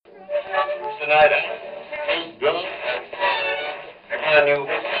tonight. Ain't drunk. Can you?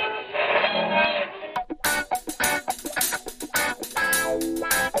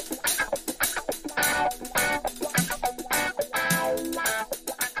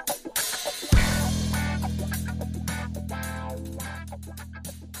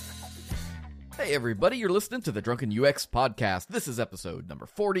 Hey everybody, you're listening to the Drunken UX podcast. This is episode number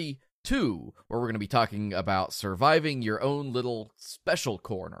 42, where we're going to be talking about surviving your own little special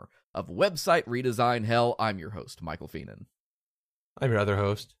corner of website redesign hell. I'm your host, Michael Feenan. I'm your other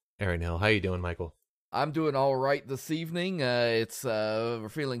host, Aaron Hill. How you doing, Michael? I'm doing all right this evening. We're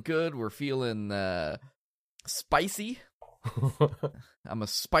feeling good. We're feeling spicy. I'm a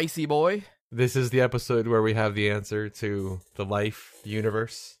spicy boy. This is the episode where we have the answer to the life,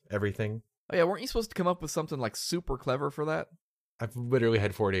 universe, everything. Oh yeah, weren't you supposed to come up with something like super clever for that? I've literally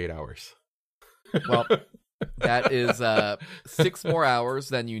had 48 hours. Well, that is 6 more hours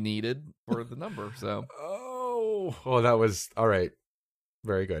than you needed for the number, so. Oh, that was, all right.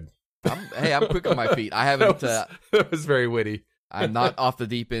 Very good. I'm quick on my feet. I haven't. That was very witty. I'm not off the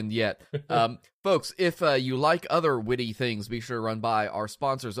deep end yet. Folks, if you like other witty things, be sure to run by our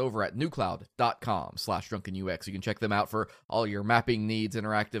sponsors over at newcloud.com/drunkenux. You can check them out for all your mapping needs,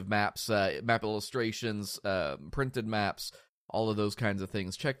 interactive maps, map illustrations, printed maps, all of those kinds of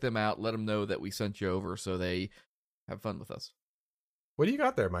things. Check them out. Let them know that we sent you over so they have fun with us. What do you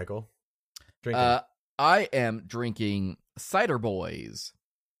got there, Michael? Drinking. I am drinking Cider Boys.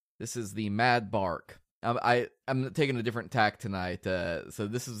 This is the Mad Bark. I'm taking a different tack tonight. So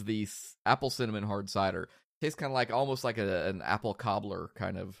this is the apple cinnamon hard cider. Tastes kind of like almost like an apple cobbler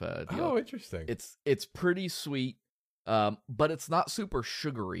kind of deal. Oh, interesting. It's pretty sweet, but it's not super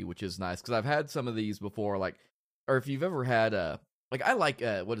sugary, which is nice because I've had some of these before. Like, or if you've ever had I like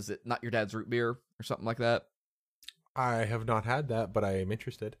what is it? Not Your Dad's Root Beer or something like that. I have not had that, but I am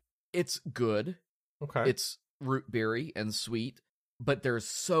interested. It's good. Okay. It's root beery and sweet. But there's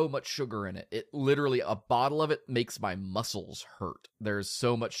so much sugar in it. It literally, a bottle of it makes my muscles hurt. There's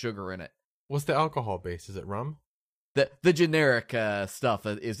so much sugar in it. What's the alcohol base? Is it rum? The generic stuff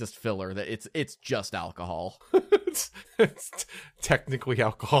is just filler. That it's just alcohol. it's technically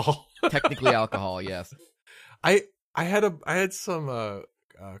alcohol. Technically alcohol, yes. I had some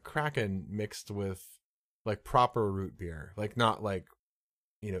Kraken mixed with like proper root beer, like not like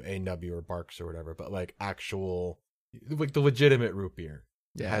A&W or Barks or whatever, but like actual. Like the legitimate root beer.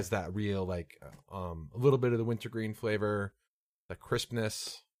 Yeah. It has that real like a little bit of the wintergreen flavor, the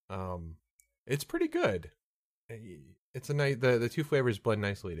crispness. It's pretty good. It's a nice the two flavors blend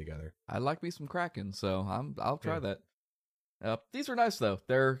nicely together. I like me some Kraken, so I'll try that. These are nice though.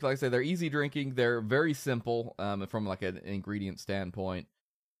 They're like I say, they're easy drinking. They're very simple from like an ingredient standpoint.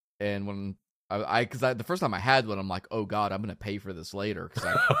 And when because the first time I had one, I'm like, oh god, I'm gonna pay for this later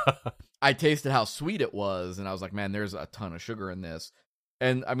because I tasted how sweet it was, and I was like, man, there's a ton of sugar in this.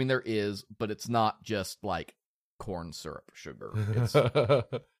 And I mean, there is, but it's not just like corn syrup sugar. It's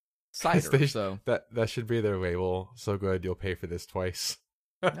cider. So that should be their label. So good, you'll pay for this twice.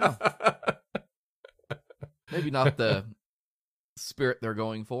 No. Maybe not the spirit they're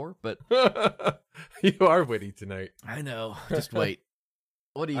going for, but you are witty tonight. I know. Just wait.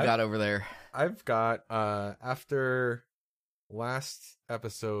 What do you got over there? I've got, after last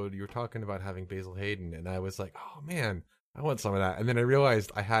episode, you were talking about having Basil Hayden, and I was like, oh man, I want some of that. And then I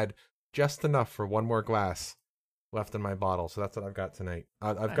realized I had just enough for one more glass left in my bottle, so that's what I've got tonight.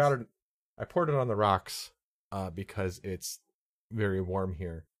 I've got it. I poured it on the rocks because it's very warm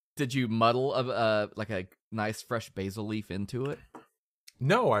here. Did you muddle like a nice fresh basil leaf into it?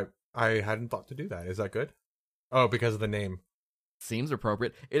 No, I hadn't thought to do that. Is that good? Oh, because of the name. Seems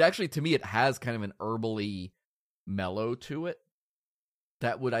appropriate. It actually, to me, it has kind of an herbally mellow to it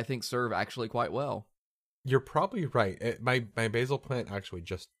that would, I think, serve actually quite well. You're probably right. My basil plant actually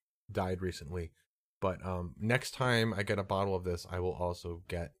just died recently, but next time I get a bottle of this, I will also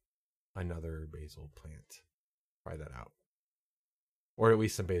get another basil plant. Try that out, or at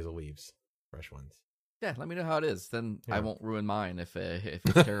least some basil leaves, fresh ones. Yeah, let me know how it is. Then yeah. I won't ruin mine if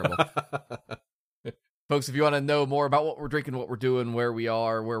it's terrible. Folks, if you want to know more about what we're drinking, what we're doing, where we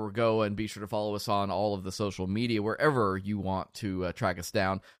are, where we're going, be sure to follow us on all of the social media, wherever you want to track us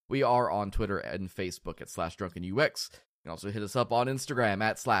down. We are on Twitter and Facebook at /DrunkenUX. You can also hit us up on Instagram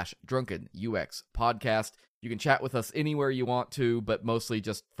at /DrunkenUXPodcast. You can chat with us anywhere you want to, but mostly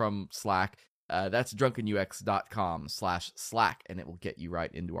just from Slack. That's drunkenux.com/Slack, and it will get you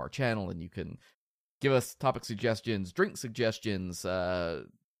right into our channel, and you can give us topic suggestions, drink suggestions,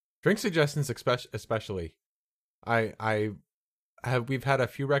 drink suggestions, especially. We've had a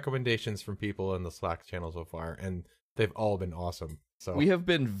few recommendations from people in the Slack channel so far, and they've all been awesome. So we have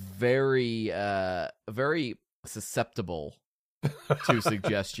been very very susceptible to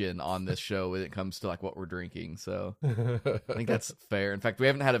suggestion on this show when it comes to like what we're drinking. So I think that's fair. In fact, we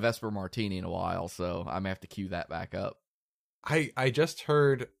haven't had a Vesper Martini in a while, so I may have to cue that back up. I just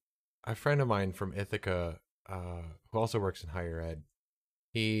heard a friend of mine from Ithaca, who also works in higher ed.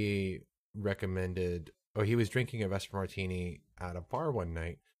 He recommended, he was drinking a Vesper Martini at a bar one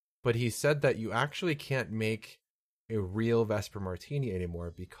night, but he said that you actually can't make a real Vesper Martini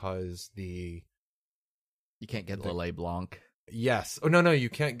anymore because you can't get Lillet Blanc. Yes. Oh, no, you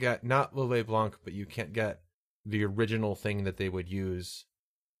can't get, not Lillet Blanc, but you can't get the original thing that they would use.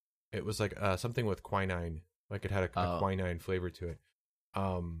 It was like something with quinine. Like it had a quinine flavor to it.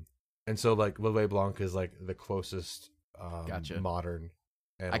 And so like Lillet Blanc is like the closest Gotcha. modern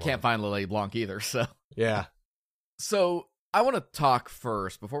analog. I can't find Lillet Blanc either, so. Yeah. So I want to talk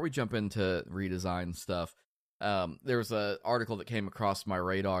first, before we jump into redesign stuff. There was an article that came across my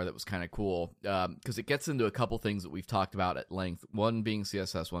radar that was kind of cool, because it gets into a couple things that we've talked about at length, one being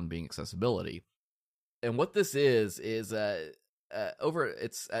CSS, one being accessibility. And what this is it's at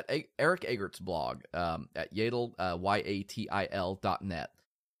Eric Egert's blog, at Yatil, YATIL.net.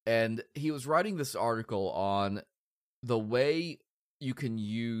 And he was writing this article on the way you can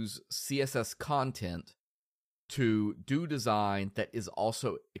use CSS content to do design that is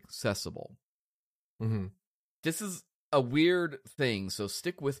also accessible. Mm-hmm. This is a weird thing, so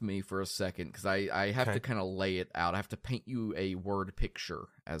stick with me for a second, because I have Okay. to kind of lay it out. I have to paint you a word picture,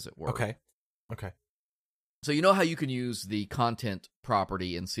 as it were. Okay. So you know how you can use the content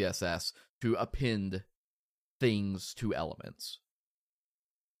property in CSS to append things to elements?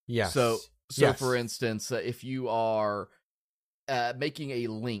 Yes. So yes. for instance, if you are making a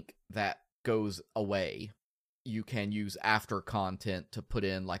link that goes away, you can use after content to put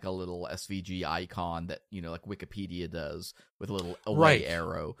in like a little SVG icon that, like Wikipedia does with a little away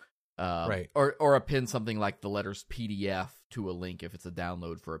arrow. Right. Or append something like the letters PDF to a link if it's a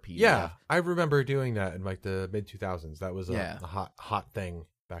download for a PDF. Yeah, I remember doing that in like the mid 2000s. That was a hot thing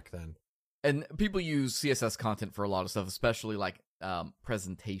back then. And people use CSS content for a lot of stuff, especially like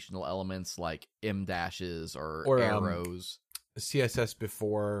presentational elements like M dashes or arrows. CSS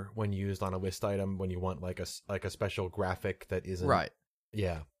before, when used on a list item, when you want like a special graphic that isn't right.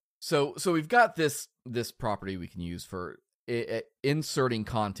 Yeah. So we've got this property we can use for inserting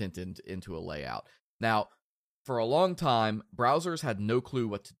content into a layout. Now, for a long time, browsers had no clue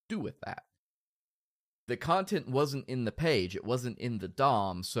what to do with that. The content wasn't in the page, it wasn't in the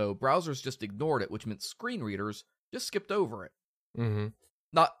DOM, so browsers just ignored it, which meant screen readers just skipped over it. Mm-hmm.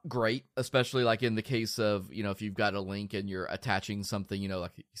 Not great, especially like in the case of, if you've got a link and you're attaching something,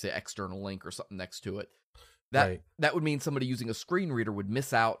 like you say external link or something next to it. That would mean somebody using a screen reader would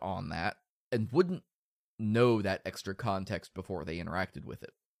miss out on that and wouldn't know that extra context before they interacted with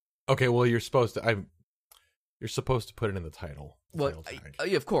it. Okay, well you're supposed to put it in the title. Well,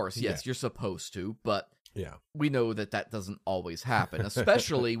 of course, yes, you're supposed to, but yeah, we know that doesn't always happen,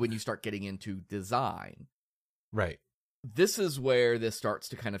 especially when you start getting into design. Right. This is where this starts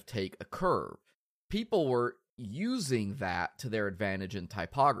to kind of take a curve. People were using that to their advantage in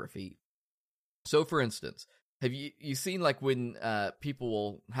typography. So, for instance, have you seen like when people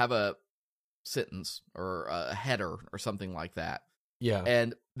will have a sentence or a header or something like that? Yeah.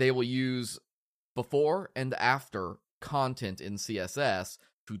 And they will use before and after content in CSS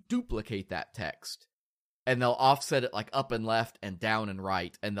to duplicate that text. And they'll offset it like up and left and down and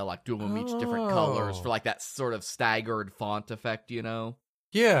right, and they'll like do them each different colors for like that sort of staggered font effect, Yeah,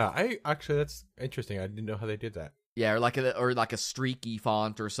 that's interesting. I didn't know how they did that. Yeah, or like a streaky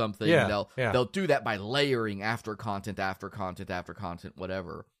font or something. Yeah, they'll do that by layering after content,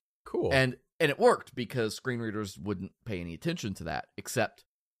 whatever. Cool. And it worked because screen readers wouldn't pay any attention to that, except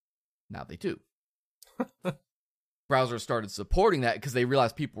now they do. Browsers started supporting that because they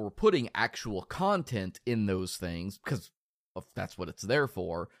realized people were putting actual content in those things because that's what it's there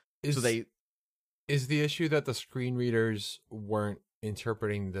for. Is the issue that the screen readers weren't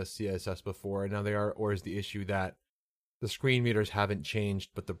interpreting the CSS before and now they are, or is the issue that the screen readers haven't changed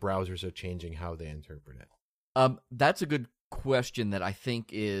but the browsers are changing how they interpret it? That's a good question that I think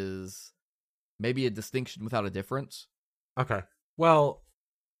is maybe a distinction without a difference. Okay. Well,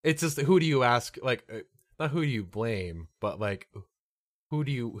 it's just, who do you ask, like, not who do you blame, but like who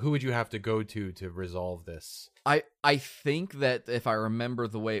would you have to go to resolve this? I think that if I remember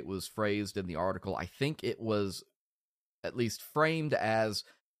the way it was phrased in the article, I think it was at least framed as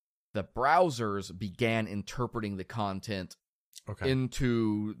the browsers began interpreting the content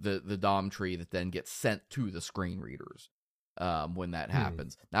into the DOM tree that then gets sent to the screen readers when that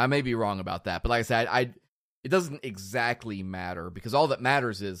happens. Now, I may be wrong about that, but like I said, it doesn't exactly matter, because all that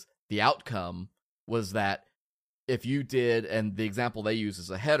matters is the outcome was that if you did, and the example they use is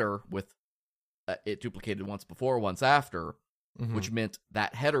a header with it duplicated once before, once after, which meant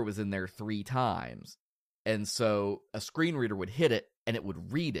that header was in there 3 times. And so a screen reader would hit it, and it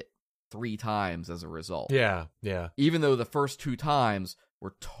would read it 3 times as a result. Yeah. Even though the first 2 times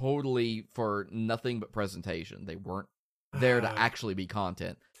were totally for nothing but presentation. They weren't there to actually be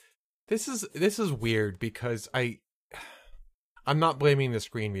content. This is weird, because I'm not blaming the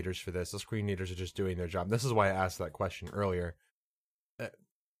screen readers for this. The screen readers are just doing their job. This is why I asked that question earlier.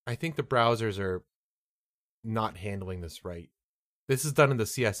 I think the browsers are not handling this right. This is done in the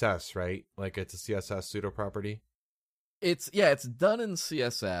CSS, right? Like, it's a CSS pseudo property. It's done in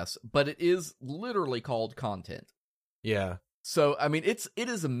CSS, but it is literally called content. Yeah. So, I mean, it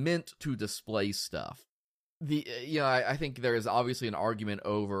is meant to display stuff. I think there is obviously an argument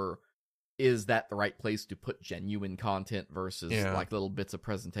over, is that the right place to put genuine content versus like little bits of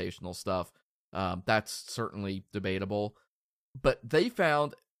presentational stuff? That's certainly debatable. But they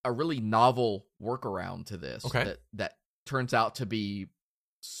found a really novel workaround to this that turns out to be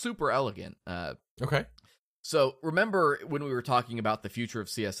super elegant. Okay. So remember when we were talking about the future of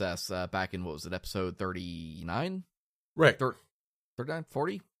CSS back in, what was it, episode 39? Right. 39?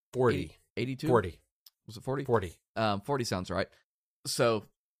 40? 40. 82? 40. Was it 40? 40. 40 sounds right. So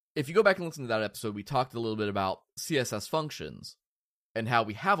if you go back and listen to that episode, we talked a little bit about CSS functions and how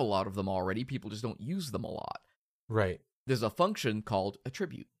we have a lot of them already. People just don't use them a lot. Right. There's a function called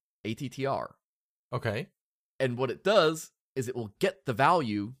attribute, ATTR. Okay. And what it does is it will get the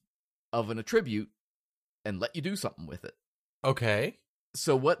value of an attribute and let you do something with it. Okay.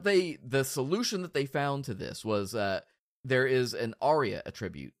 So the solution that they found to this was there is an ARIA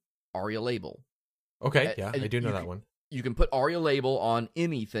attribute, ARIA label. Okay, yeah, I do know that one. You can put ARIA label on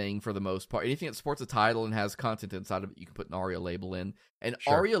anything for the most part. Anything that supports a title and has content inside of it, you can put an ARIA label in. And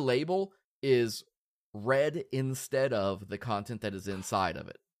ARIA label is read instead of the content that is inside of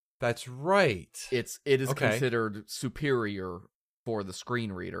it. That's right. It is considered superior for the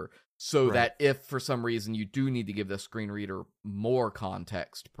screen reader, so that if for some reason you do need to give the screen reader more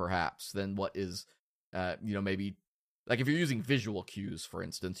context, perhaps, than what is, maybe, like if you're using visual cues, for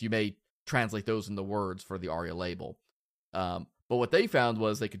instance, you may translate those into words for the ARIA label. But what they found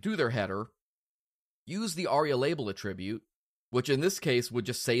was they could do their header, use the ARIA label attribute, which in this case would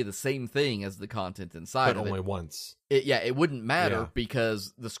just say the same thing as the content inside of it. But only once. It wouldn't matter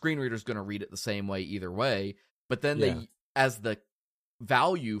because the screen reader's going to read it the same way either way. But then they, as the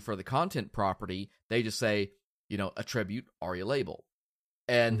value for the content property, they just say, attribute ARIA label.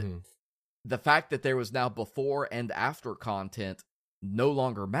 And the fact that there was now before and after content no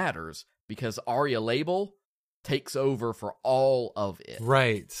longer matters because ARIA label takes over for all of it.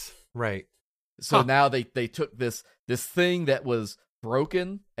 Right. So now they took this thing that was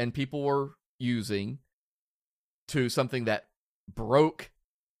broken and people were using to something that broke,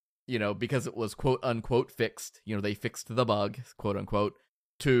 because it was quote unquote fixed. They fixed the bug, quote unquote,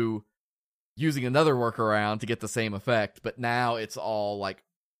 to using another workaround to get the same effect. But now it's all like,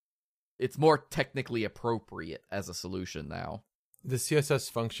 it's more technically appropriate as a solution now. The CSS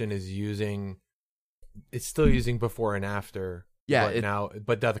function is it's still using before and after. Yeah.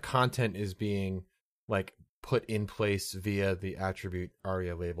 But the content is being like put in place via the attribute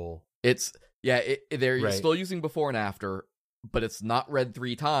ARIA label. They're still using before and after, but it's not read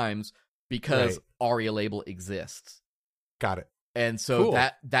 3 times because ARIA label exists. Got it. And so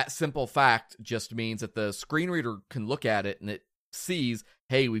that simple fact just means that the screen reader can look at it and it sees,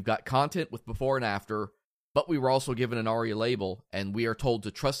 hey, we've got content with before and after, but we were also given an ARIA label, and we are told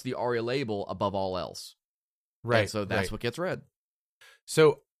to trust the ARIA label above all else. Right. And so that's what gets read.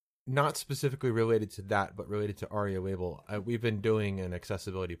 So, not specifically related to that, but related to ARIA label, we've been doing an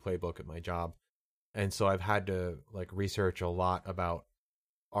accessibility playbook at my job, and so I've had to research a lot about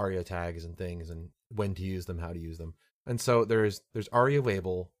ARIA tags and things, and when to use them, how to use them. And so there's ARIA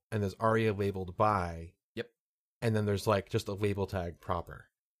label, and there's ARIA labeled by. Yep. And then there's just a label tag proper.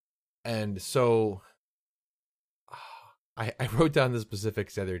 And so I wrote down the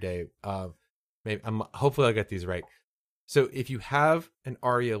specifics the other day. Hopefully I'll get these right. So if you have an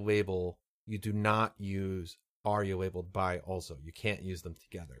ARIA label, you do not use ARIA labeled by also. You can't use them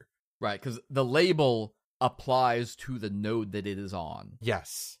together. Right, because the label applies to the node that it is on.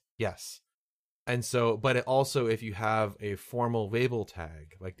 Yes. And so, but it also, if you have a formal label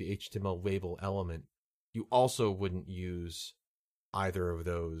tag, like the HTML label element, you also wouldn't use either of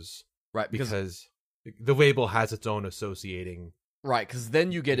those. Right, because the label has its own associating. Right, because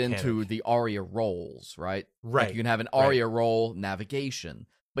then you get into the ARIA roles, right? Right. You can have an ARIA role navigation,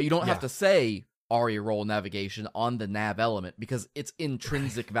 but you don't have to say ARIA role navigation on the nav element because its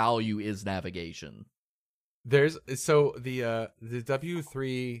intrinsic value is navigation. There's so the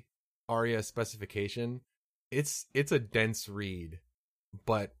W3 ARIA specification, it's a dense read,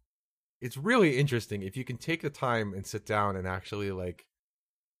 but it's really interesting if you can take the time and sit down and actually like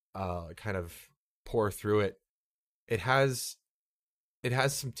kind of pour through it. It has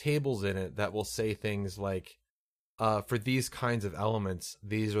some tables in it that will say things like for these kinds of elements,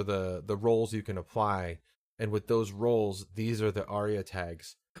 these are the roles you can apply, and with those roles, these are the ARIA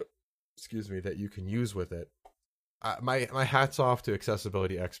tags, excuse me, that you can use with it. My hat's off to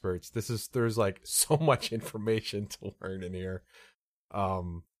accessibility experts. There's like so much information to learn in here.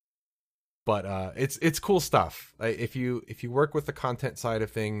 But it's cool stuff. If you work with the content side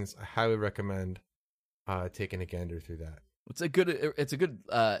of things, I highly recommend taking a gander through that. It's a good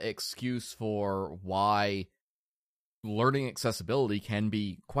excuse for why learning accessibility can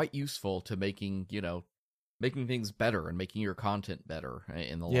be quite useful to making things better and making your content better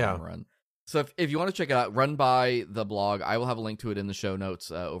in the long run. So if you want to check it out, run by the blog. I will have a link to it in the show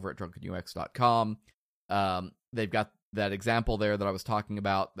notes over at drunkenux.com. They've got that example there that I was talking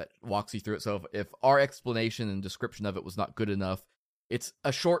about that walks you through it. So if our explanation and description of it was not good enough, it's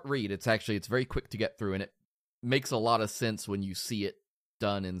a short read. It's very quick to get through, and it makes a lot of sense when you see it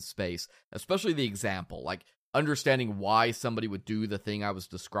done in space, especially the example. Like, understanding why somebody would do the thing I was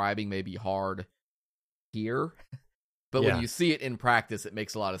describing may be hard here, but when you see it in practice, it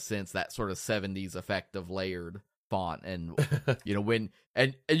makes a lot of sense, that sort of 70s effect of layered font. And,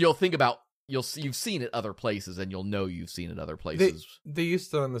 and you'll think about, you've seen it other places, and you'll know you've seen it other places. They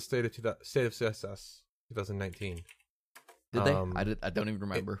used it on the State of CSS 2019. Did they? I don't even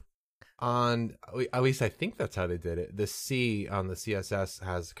remember. At least I think that's how they did it. The C on the CSS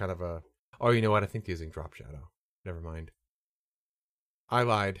has kind of a... Oh, you know what? I think they're using drop shadow. Never mind. I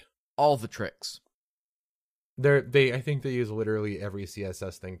lied. All the tricks. I think they use literally every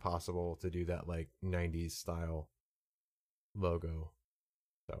CSS thing possible to do that like 90s style logo.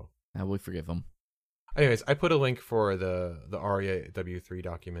 So I will forgive them. Anyways, I put a link for the ARIA W3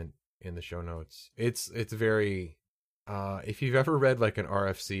 document in the show notes. It's very... if you've ever read like an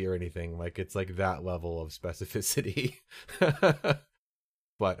RFC or anything, like it's like that level of specificity.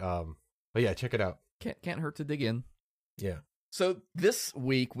 But yeah, check it out. Can't hurt to dig in. Yeah. So this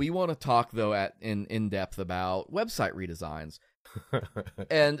week we want to talk though in depth about website redesigns.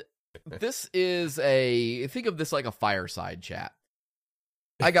 And this is think of this like a fireside chat.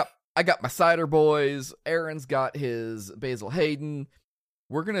 I got my cider boys, Aaron's got his Basil Hayden.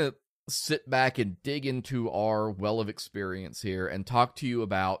 We're going to sit back and dig into our well of experience here and talk to you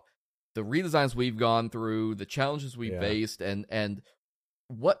about the redesigns we've gone through, the challenges we've faced, and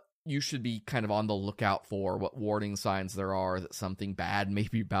what you should be kind of on the lookout for, what warning signs there are that something bad may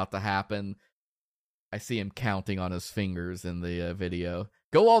be about to happen. I see him counting on his fingers in the video.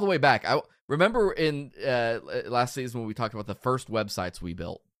 Go all the way back. I remember in last season when we talked about the first websites we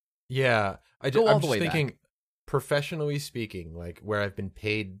built. Yeah. I'm just thinking, back. Professionally speaking, like where I've been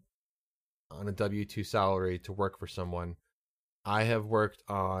paid on a W-2 salary to work for someone, I have worked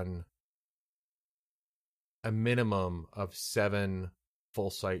on a minimum of 7 full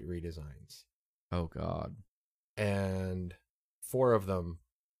site redesigns. Oh God. And 4 of them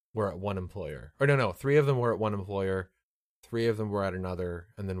were at one employer. Or no, 3 of them were at one employer, 3 of them were at another,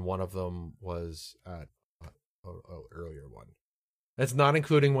 and then 1 of them was at an earlier one. That's not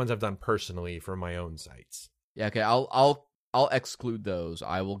including ones I've done personally for my own sites. Yeah, okay, I'll exclude those.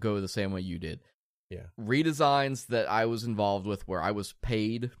 I will go the same way you did. Yeah. Redesigns that I was involved with where I was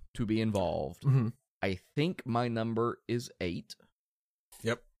paid to be involved. Mm-hmm. I think my number is 8.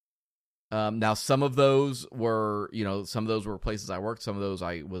 Yep. Now some of those were, places I worked. Some of those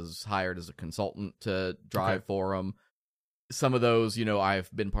I was hired as a consultant to drive for them. Some of those,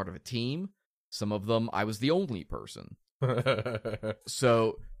 I've been part of a team. Some of them I was the only person.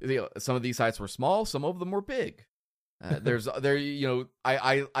 So some of these sites were small. Some of them were big. I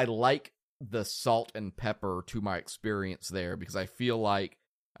like the salt and pepper to my experience there because I feel like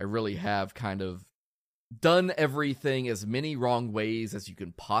I really have kind of done everything as many wrong ways as you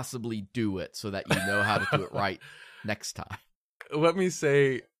can possibly do it so that you know how to do it right next time. Let me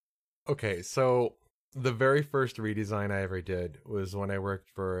say, okay, so the very first redesign I ever did was when I worked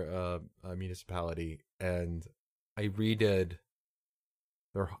for a municipality, and I redid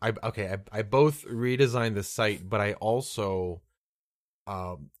I both redesigned the site, but I also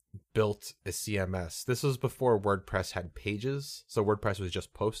built a CMS. This was before WordPress had pages, so WordPress was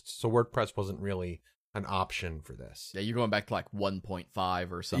just posts. So WordPress wasn't really an option for this. Yeah, you're going back to like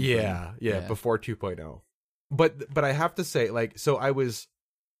 1.5 or something. Yeah, before 2.0. But I have to say, like, so I was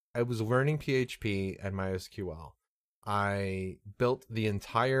I was learning PHP and MySQL. I built the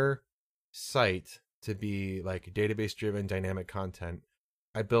entire site to be like database driven dynamic content.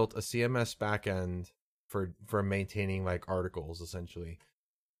 I built a CMS backend for maintaining like articles essentially.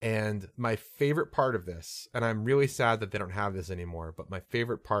 And my favorite part of this, and I'm really sad that they don't have this anymore, but my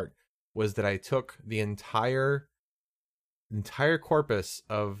favorite part was that I took the entire corpus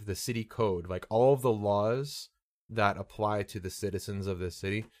of the city code, like all of the laws that apply to the citizens of this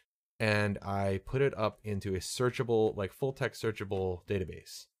city, and I put it up into a searchable, like full text searchable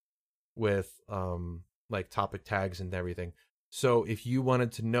database with like topic tags and everything. So if you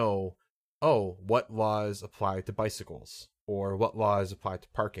wanted to know, oh, what laws apply to bicycles or what laws apply to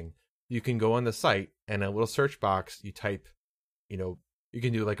parking, you can go on the site and a little search box, you type, you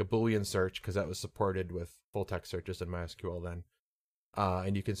can do like a Boolean search because that was supported with full text searches in MySQL then.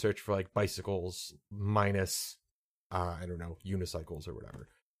 And you can search for like bicycles minus, I don't know, unicycles or whatever.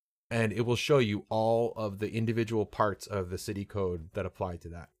 And it will show you all of the individual parts of the city code that apply to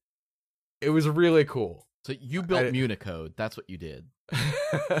that. It was really cool. So you built Municode. That's what you did.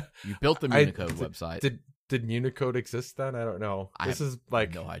 You built the Municode website. Did Municode exist then? I don't know. This is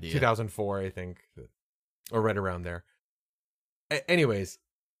like no idea. 2004, I think, or right around there. Anyways,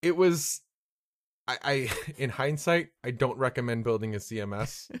 it was. I in hindsight, I don't recommend building a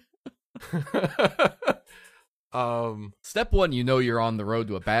CMS. Step one, you're on the road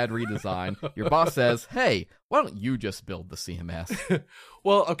to a bad redesign. Your boss says, "Hey, why don't you just build the CMS?"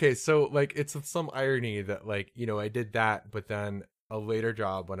 Well, okay, so like it's some irony that like I did that, but then a later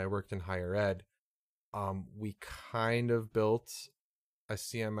job when I worked in higher ed, we kind of built a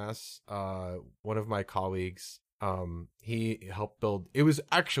CMS. One of my colleagues, he helped build. It was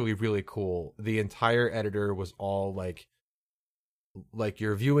actually really cool. The entire editor was all like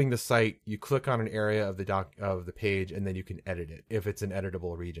you're viewing the site, you click on an area of the page, and then you can edit it if it's an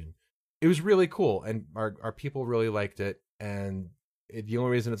editable region. It was really cool, and our people really liked it. And the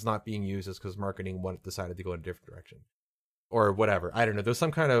only reason it's not being used is because marketing decided to go in a different direction, or whatever. I don't know. There's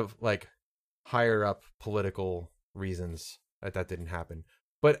some kind of like higher up political reasons that didn't happen.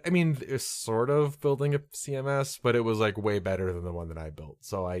 But I mean, it's sort of building a CMS, but it was like way better than the one that I built.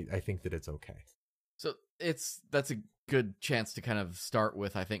 So I think that it's okay. So that's a good chance to kind of start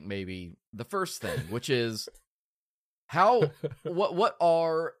with, I think, maybe the first thing, which is what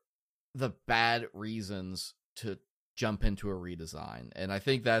are the bad reasons to jump into a redesign? And I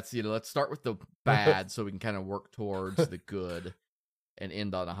think that's, let's start with the bad so we can kind of work towards the good and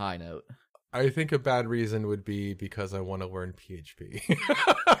end on a high note. I think a bad reason would be because I want to learn PHP.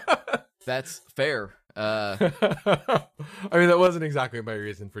 That's fair. I mean, that wasn't exactly my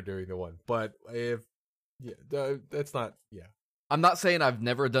reason for doing the one, but that's not, I'm not saying I've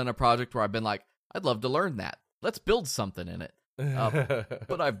never done a project where I've been like, I'd love to learn that. Let's build something in it.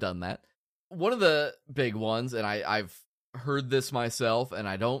 But I've done that. One of the big ones, and I've heard this myself, and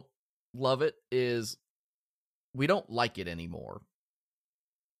I don't love it, is we don't like it anymore.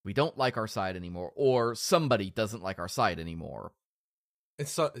 We don't like our site anymore, or somebody doesn't like our site anymore.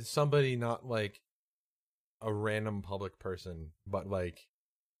 It's somebody, not like a random public person, but like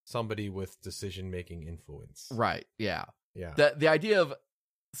somebody with decision-making influence. Right, yeah. Yeah. The idea of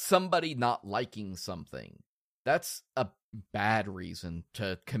somebody not liking something, that's a bad reason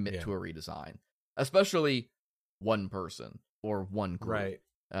to commit to a redesign. Especially one person or one group.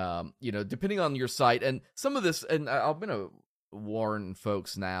 Right. Depending on your site, and some of this, and I'm going to warn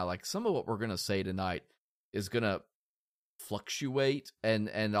folks now, like some of what we're going to say tonight is going to fluctuate,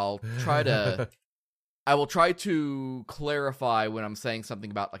 and I'll try to I will try to clarify when I'm saying something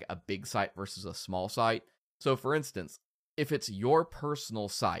about like a big site versus a small site. So for instance, if it's your personal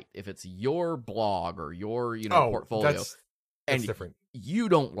site, if it's your blog or your portfolio, that's and different. You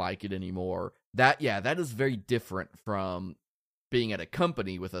don't like it anymore, that is very different from being at a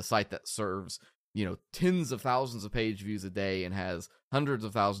company with a site that serves tens of thousands of page views a day and has hundreds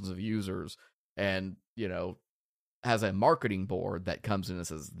of thousands of users, and has a marketing board that comes in and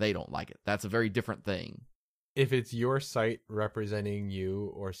says they don't like it. That's a very different thing. If it's your site representing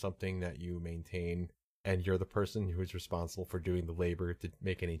you or something that you maintain, and you're the person who's responsible for doing the labor to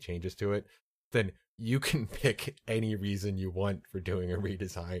make any changes to it, then you can pick any reason you want for doing a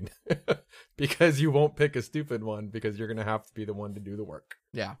redesign because you won't pick a stupid one, because you're going to have to be the one to do the work.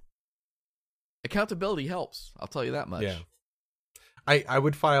 Yeah. Accountability helps. I'll tell you that much. Yeah. I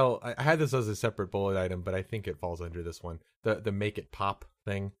would file, I had this as a separate bullet item, but I think it falls under this one. The make it pop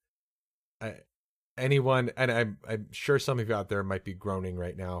thing. Anyone, and I'm sure some of you out there might be groaning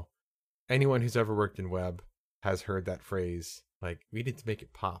right now. Anyone who's ever worked in web has heard that phrase, like, we need to make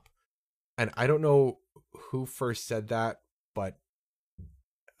it pop. And I don't know who first said that, but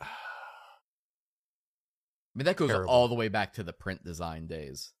mean, that goes terrible. all the way back to the print design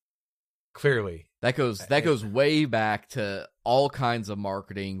days. Clearly. That goes way back to all kinds of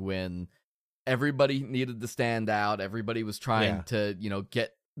marketing when everybody needed to stand out. Everybody was trying to,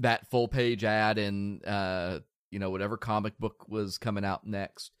 get that full page ad in, whatever comic book was coming out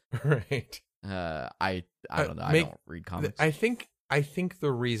next. Right. I don't know. I don't read comics. I think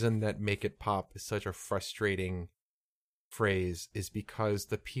the reason that "make it pop" is such a frustrating phrase is because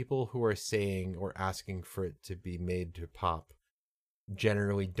the people who are saying or asking for it to be made to pop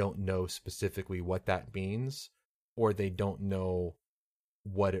generally don't know specifically what that means, or they don't know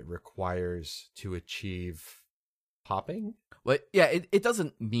what it requires to achieve popping. Well, yeah, it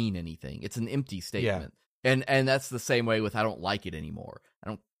doesn't mean anything. It's an empty statement. And that's the same way with "I don't like it anymore." I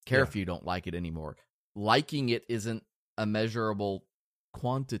don't care if you don't like it anymore. Liking it isn't a measurable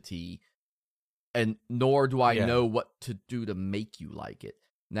quantity, and nor do I know what to do to make you like it.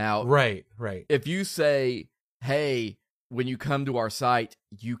 Now, right. If you say, "Hey, when you come to our site,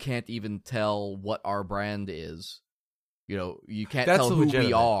 you can't even tell what our brand is. You can't tell who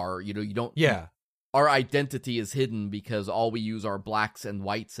we are. You don't. Yeah. Our identity is hidden because all we use are blacks and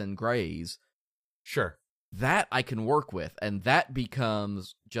whites and grays." Sure. That I can work with, and that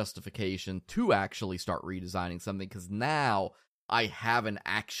becomes justification to actually start redesigning something, because now I have an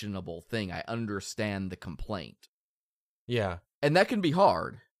actionable thing. I understand the complaint. Yeah. And that can be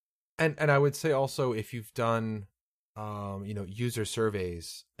hard. And I would say also, if you've done user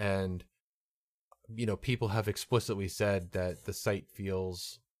surveys and people have explicitly said that the site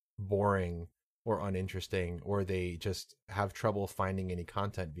feels boring or uninteresting, or they just have trouble finding any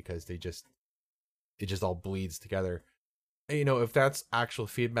content because it just all bleeds together. If that's actual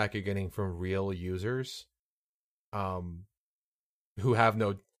feedback you're getting from real users, who have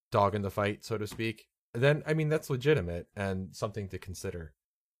no dog in the fight, so to speak, then that's legitimate and something to consider.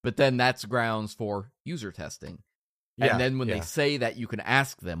 But then that's grounds for user testing. And then when they say that, you can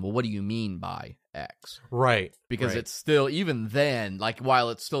ask them, well, what do you mean by X? Right. Because it's still, even then, like,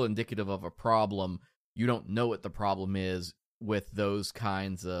 while it's still indicative of a problem, you don't know what the problem is with those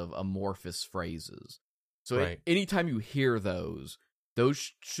kinds of amorphous phrases. So anytime you hear those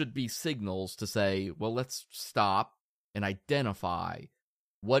should be signals to say, well, let's stop and identify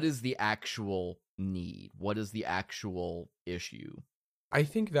what is the actual need? What is the actual issue? I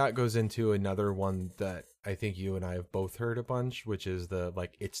think that goes into another one that I think you and I have both heard a bunch, which is the,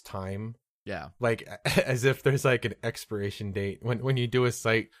 it's time. Yeah. Like, as if there's like an expiration date when you do a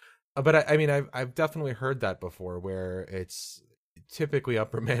site. But I've definitely heard that before, where it's typically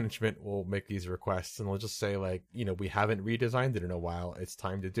upper management will make these requests and they'll just say, like, we haven't redesigned it in a while. It's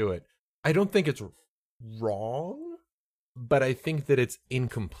time to do it. I don't think it's wrong, but I think that it's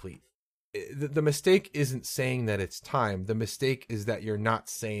incomplete. The mistake isn't saying that it's time. The mistake is that you're not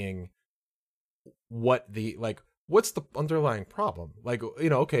saying what's the underlying problem.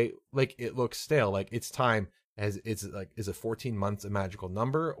 Okay, like, it looks stale. Like, it's time. Is it 14 months a magical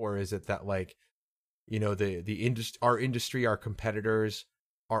number, or is it that, like, our industry, our competitors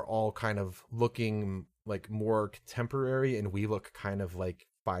are all kind of looking like more contemporary, and we look kind of like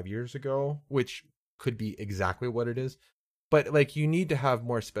 5 years ago, which could be exactly what it is. But, like, you need to have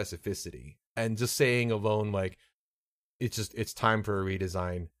more specificity, and just saying alone, like, it's time for a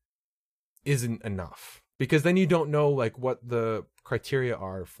redesign isn't enough, because then you don't know, like, what the criteria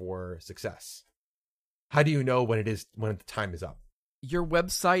are for success. How do you know when the time is up? Your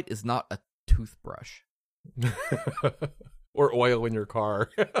website is not a toothbrush. Or oil in your car.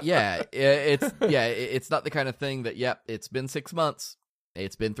 It's not the kind of thing that, it's been 6 months,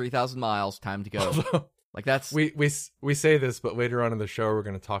 it's been 3,000 miles, time to go. Like, that's we say this, but later on in the show we're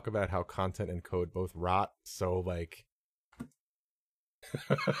going to talk about how content and code both rot. So, like,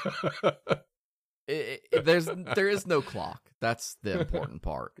 there is no clock. That's the important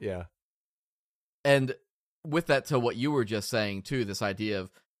part. Yeah. And with that, to what you were just saying too, this idea of,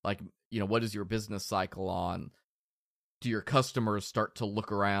 like, what is your business cycle on? Do your customers start to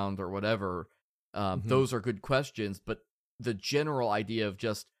look around or whatever? Those are good questions, but the general idea of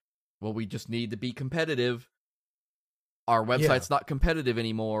just, well, we just need to be competitive. Our website's not competitive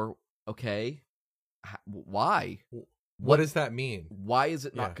anymore. Okay. Why? What does that mean? Why is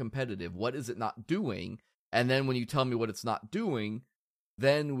it not competitive? What is it not doing? And then when you tell me what it's not doing,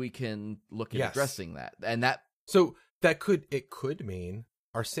 then we can look at addressing that. And that... So it could mean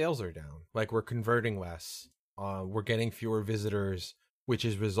our sales are down. Like, we're converting less. We're getting fewer visitors, which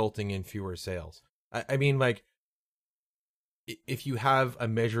is resulting in fewer sales. I mean, like, if you have a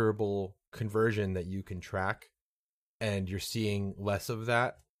measurable conversion that you can track and you're seeing less of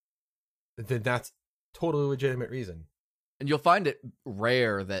that, then that's totally legitimate reason. And you'll find it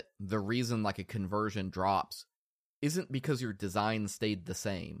rare that the reason like a conversion drops isn't because your design stayed the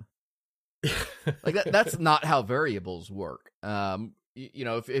same. Like that's not how variables work.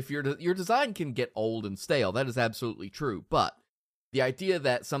 If your design can get old and stale, that is absolutely true. But the idea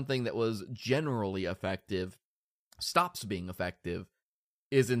that something that was generally effective stops being effective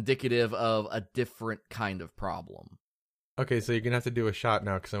is indicative of a different kind of problem. Okay, so you're gonna have to do a shot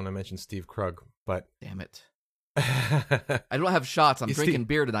now because I want to mention Steve Krug, but Damn it. I don't have shots. I'm drinking Steve,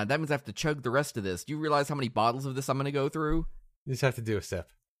 beer tonight. That means I have to chug the rest of this. Do you realize how many bottles of this I'm going to go through? you just have to do a sip.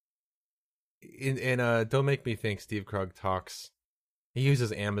 In Don't Make Me Think, Steve Krug talks. He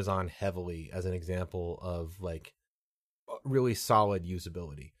uses Amazon heavily as an example of like really solid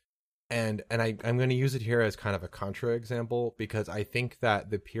usability, and I'm going to use it here as kind of a contra example because I think that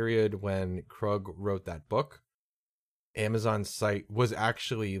the period when Krug wrote that book, Amazon's site was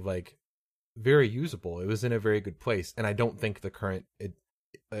actually like very usable. It was in a very good place, and I don't think the current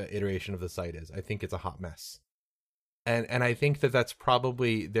iteration of the site is. I think it's a hot mess. And I think that that's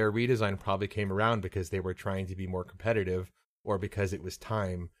probably their redesign probably came around because they were trying to be more competitive, or because it was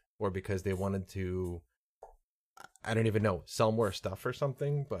time, or because they wanted to, I don't even know, sell more stuff or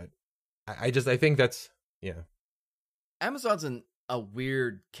something. But I think that's, yeah. Amazon's in a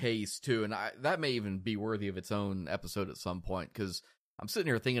weird case too, and that may even be worthy of its own episode at some point, because I'm sitting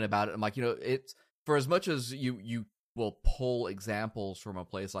here thinking about it. I'm like, it's for as much as you will pull examples from a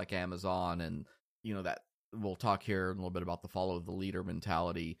place like Amazon, and that we'll talk here in a little bit about the follow the leader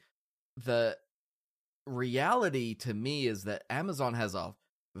mentality. The reality to me is that Amazon has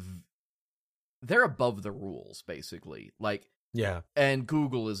they're above the rules, basically. Like, yeah. And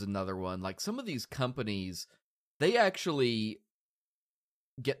Google is another one. Like, some of these companies, they actually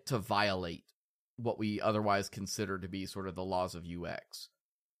get to violate what we otherwise consider to be sort of the laws of UX.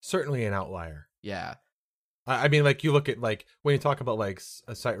 Certainly an outlier. Yeah. I mean, like, you look at, like, when you talk about, like,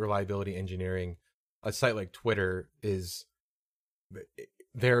 a site reliability engineering, a site like Twitter is,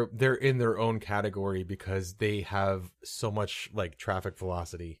 they're in their own category because they have so much, like, traffic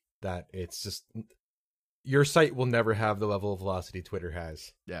velocity that it's just, your site will never have the level of velocity Twitter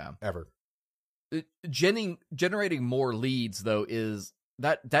has. Yeah. Ever. Generating more leads, though, is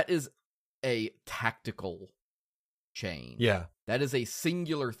that is a tactical change. Yeah. That is a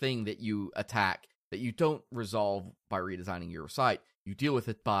singular thing that you attack, that you don't resolve by redesigning your site. You deal with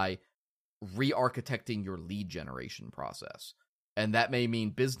it by re-architecting your lead generation process. And that may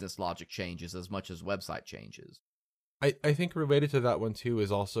mean business logic changes as much as website changes. I think related to that one, too,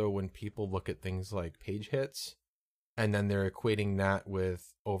 is also when people look at things like page hits, and then they're equating that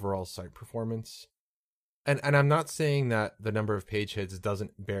with overall site performance. And I'm not saying that the number of page hits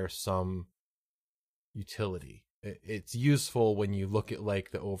doesn't bear some utility. It's useful when you look at,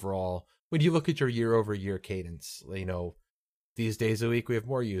 like, the overall, when you look at your year-over-year cadence. These days of the week we have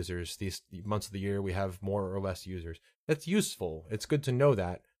more users. These months of the year we have more or less users. That's useful. It's good to know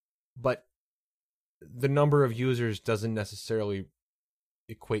that. But the number of users doesn't necessarily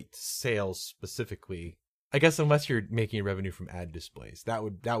equate to sales specifically. I guess unless you're making revenue from ad displays, that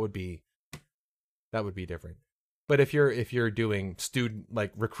would be different. But if you're doing student,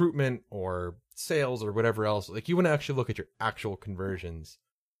 like, recruitment or sales or whatever else, like, you want to actually look at your actual conversions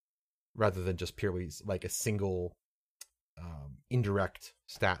rather than just purely like a single indirect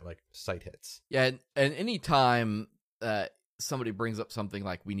stat like site hits. Yeah, and any time somebody brings up something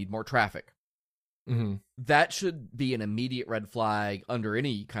like we need more traffic, that should be an immediate red flag under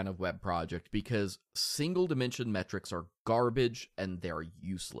any kind of web project, because single dimension metrics are garbage and they're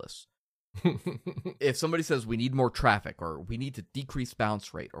useless. If somebody says we need more traffic, or we need to decrease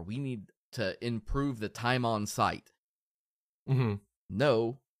bounce rate, or we need to improve the time on site,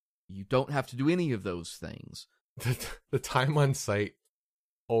 no, you don't have to do any of those things. The time on site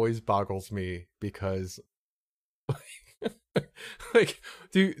always boggles me because like,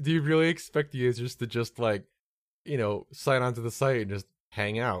 do you really expect users to just, like, sign onto the site and just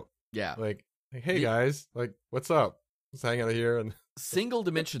hang out? Yeah. Like hey guys, like, what's up? Let's hang out here. And single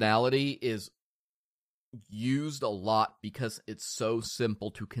dimensionality is used a lot because it's so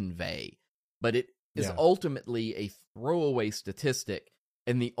simple to convey, but it is ultimately a throwaway statistic,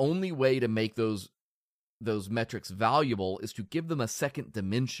 and the only way to make those metrics valuable is to give them a second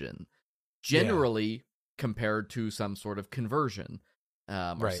dimension, generally compared to some sort of conversion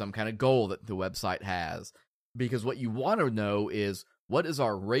or some kind of goal that the website has. Because what you want to know is, what is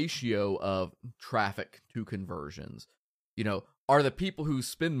our ratio of traffic to conversions? Are the people who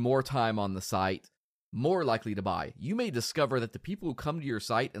spend more time on the site more likely to buy? You may discover that the people who come to your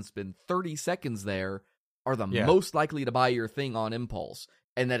site and spend 30 seconds there are the most likely to buy your thing on impulse.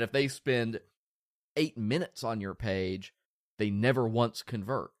 And that if they spend 8 minutes on your page, they never once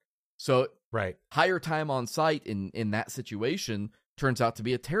convert. So Right. higher time on site in that situation turns out to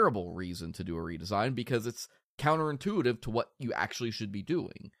be a terrible reason to do a redesign because it's counterintuitive to what you actually should be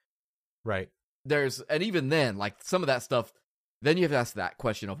doing. Right. And even then, like some of that stuff, then you have to ask that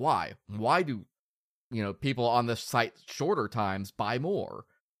question of why. Why do, people on this site shorter times buy more?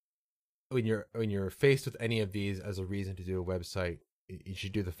 When you're faced with any of these as a reason to do a website, you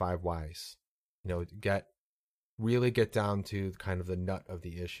should do the 5 whys. Really get down to kind of the nut of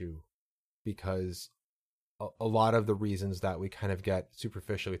the issue, because a lot of the reasons that we kind of get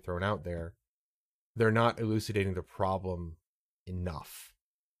superficially thrown out there, they're not elucidating the problem enough.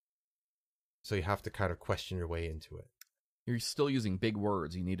 So you have to kind of question your way into it. You're still using big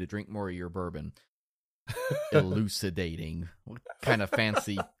words. You need to drink more of your bourbon. Elucidating. What kind of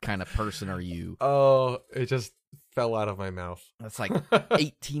fancy kind of person are you? Oh, it just fell out of my mouth. That's like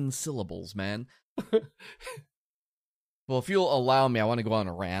 18 syllables, man. Well, if you'll allow me, I want to go on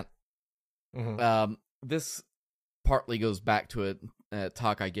a rant. Mm-hmm. This partly goes back to a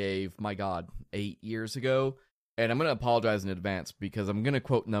talk I gave, 8 years ago. And I'm going to apologize in advance because I'm going to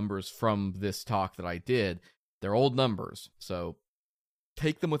quote numbers from this talk that I did. They're old numbers, so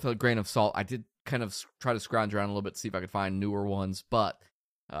take them with a grain of salt. I did kind of try to scrounge around a little bit to see if I could find newer ones, but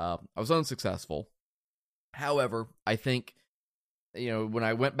I was unsuccessful. However, I think, when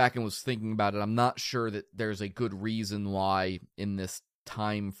I went back and was thinking about it, I'm not sure that there's a good reason why in this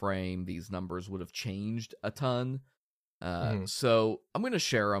time frame these numbers would have changed a ton. So I'm going to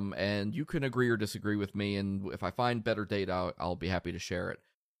share them, and you can agree or disagree with me, and if I find better data, I'll be happy to share it.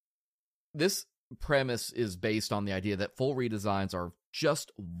 This premise is based on the idea that full redesigns are just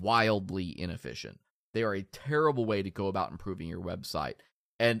wildly inefficient. They are a terrible way to go about improving your website.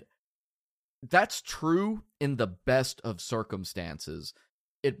 And that's true in the best of circumstances.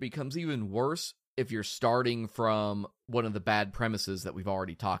 It becomes even worse if you're starting from one of the bad premises that we've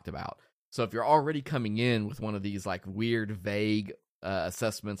already talked about. So if you're already coming in with one of these like weird, vague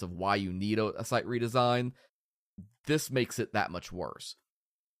assessments of why you need a site redesign, this makes it that much worse.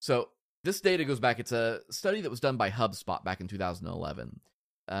 So this data goes back, it's a study that was done by HubSpot back in 2011.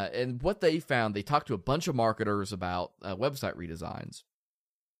 And what they found, they talked to a bunch of marketers about website redesigns.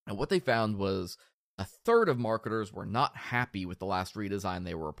 And what they found was a third of marketers were not happy with the last redesign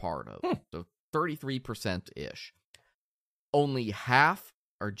they were a part of. So 33%-ish. Only half,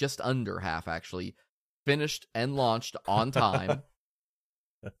 or just under half actually, finished and launched on time.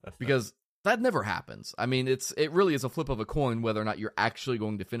 Because that never happens. I mean, it really is a flip of a coin whether or not you're actually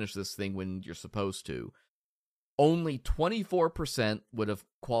going to finish this thing when you're supposed to. Only 24% would have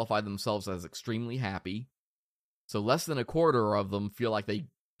qualified themselves as extremely happy. So less than a quarter of them feel like they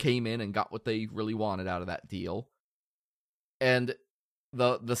came in and got what they really wanted out of that deal. And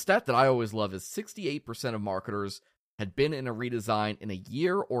the stat that I always love is 68% of marketers had been in a redesign in a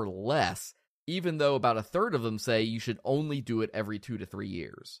year or less, even though about a third of them say you should only do it every 2 to 3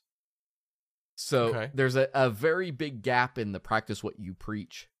 years. So There's a very big gap in the practice what you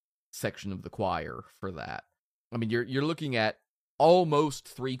preach section of the choir for that. I mean, you're looking at almost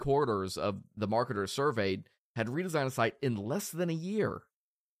 3/4 of the marketers surveyed had redesigned a site in less than a year.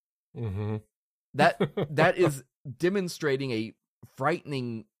 Mm-hmm. That is demonstrating a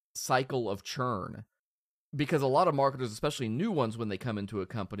frightening cycle of churn. Because a lot of marketers, especially new ones, when they come into a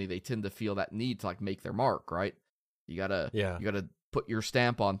company, they tend to feel that need to like make their mark, right? You gotta put your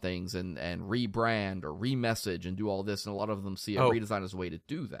stamp on things and rebrand or remessage and do all this, and a lot of them see a redesign as a way to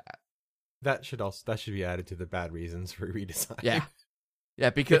do that. That should be added to the bad reasons for redesign. Yeah,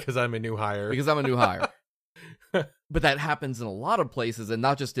 because I'm a new hire. Because I'm a new hire. But that happens in a lot of places, and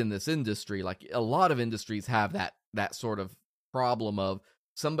not just in this industry. Like a lot of industries have that sort of problem of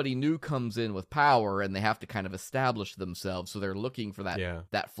somebody new comes in with power and they have to kind of establish themselves, so they're looking for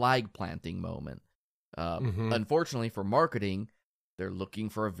that flag planting moment. Unfortunately for marketing, they're looking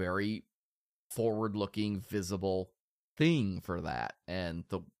for a very forward-looking, visible thing for that, and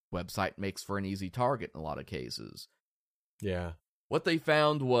the website makes for an easy target in a lot of cases. Yeah. What they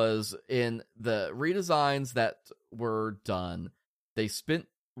found was in the redesigns that were done, they spent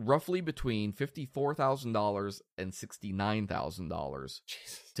roughly between $54,000 and $69,000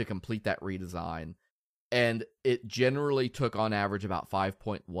 to complete that redesign, and it generally took on average about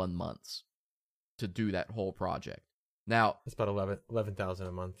 5.1 months to do that whole project. Now, it's about $11,000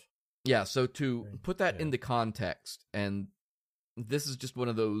 a month. Yeah, so to put that into context, and this is just one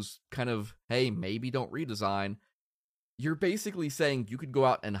of those kind of, hey, maybe don't redesign, you're basically saying you could go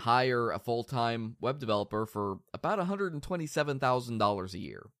out and hire a full-time web developer for about $127,000 a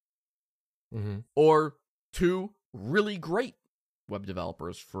year. Mm-hmm. Or 2 really great web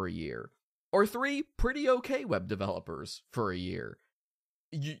developers for a year. or 3 pretty okay web developers for a year.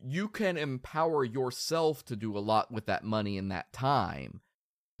 You can empower yourself to do a lot with that money and that time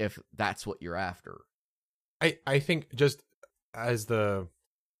if that's what you're after. I think, just as the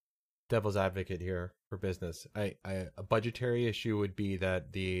devil's advocate here for business, a budgetary issue would be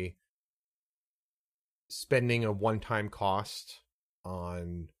that the spending a one-time cost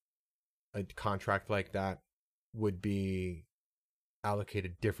on a contract like that would be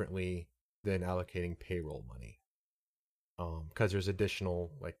allocated differently than allocating payroll money. Because there's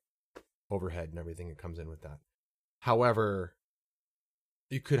additional like overhead and everything that comes in with that. However,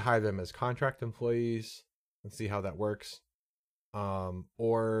 you could hire them as contract employees and see how that works.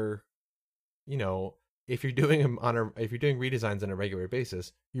 Or, you know, if you're doing if you're doing redesigns on a regular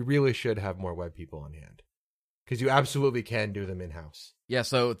basis, you really should have more web people on hand, because you absolutely can do them in-house. Yeah.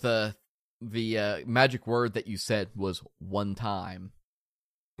 So the magic word that you said was one time.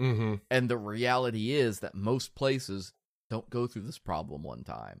 Mm-hmm. And the reality is that most places don't go through this problem one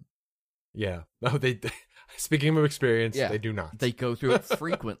time. Yeah. No, they. Speaking of experience, Yeah, they do not. They go through it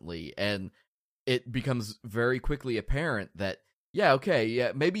frequently, and it becomes very quickly apparent that,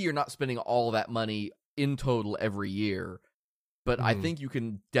 maybe you're not spending all that money in total every year, but I think you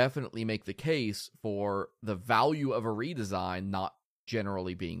can definitely make the case for the value of a redesign not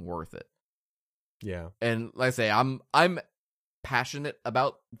generally being worth it. Yeah. And like I say, I'm passionate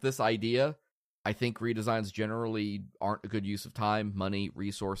about this idea. I think redesigns generally aren't a good use of time, money,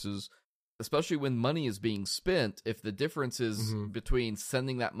 resources, especially when money is being spent. If the difference is between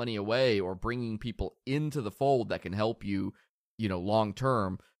sending that money away or bringing people into the fold that can help you, long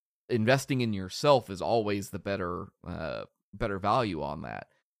term, investing in yourself is always the better value on that.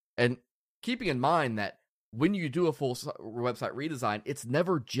 And keeping in mind that when you do a full website redesign, it's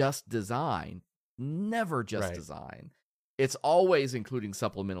never just design. Never just right. design. It's always including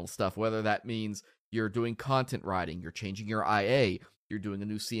supplemental stuff, whether that means you're doing content writing, you're changing your IA, you're doing a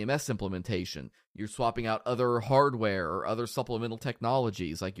new CMS implementation, you're swapping out other hardware or other supplemental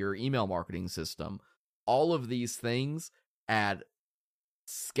technologies like your email marketing system. All of these things add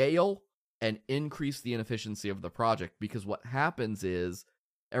scale and increase the inefficiency of the project, because what happens is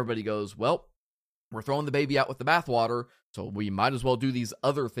everybody goes, well, we're throwing the baby out with the bathwater, so we might as well do these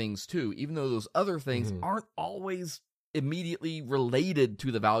other things too, even though those other things aren't always immediately related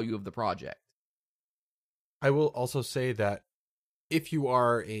to the value of the project. I will also say that if you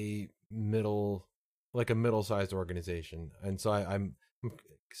are a middle-sized organization, and so I'm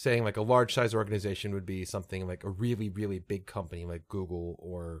saying like a large-sized organization would be something like a really, really big company like Google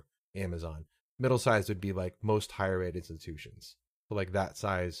or Amazon. Middle-sized would be like most higher ed institutions, so like that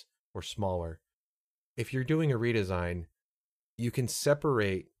size or smaller. If you're doing a redesign, you can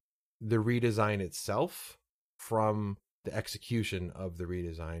separate the redesign itself from the execution of the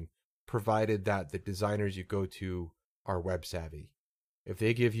redesign, provided that the designers you go to are web savvy. If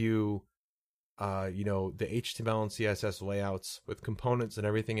they give you, the HTML and CSS layouts with components and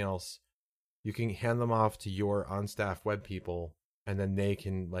everything else, you can hand them off to your on-staff web people, and then they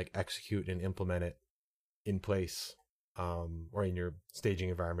can like execute and implement it in place, or in your staging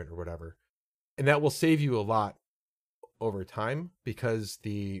environment or whatever. And that will save you a lot over time, because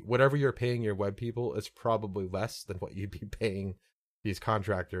whatever you're paying your web people is probably less than what you'd be paying these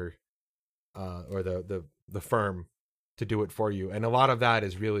contractor or the firm to do it for you. And a lot of that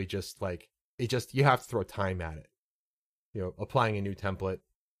is really just like you have to throw time at it. Applying a new template,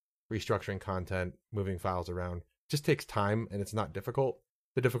 restructuring content, moving files around just takes time, and it's not difficult.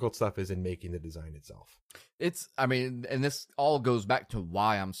 The difficult stuff is in making the design itself. And this all goes back to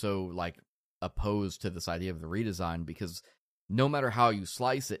why I'm so like opposed to this idea of the redesign, because no matter how you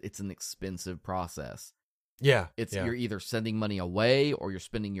slice it, it's an expensive process. Yeah. You're either sending money away or you're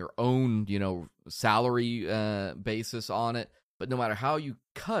spending your own, salary basis on it. But no matter how you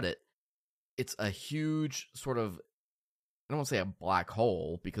cut it, it's a huge sort of, I don't want to say a black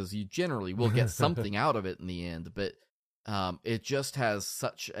hole, because you generally will get something out of it in the end, but it just has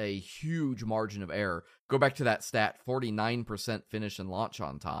such a huge margin of error. Go back to that stat, 49% finish and launch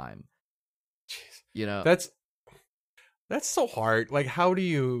on time. Jeez. That's so hard. Like, how do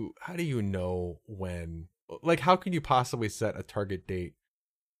you know when? Like, how can you possibly set a target date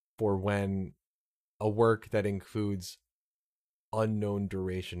for when a work that includes unknown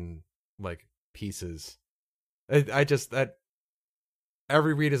duration like pieces? That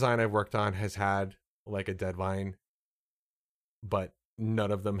every redesign I've worked on has had like a deadline, but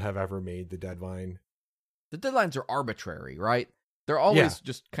none of them have ever made the deadline. The deadlines are arbitrary, right? They're always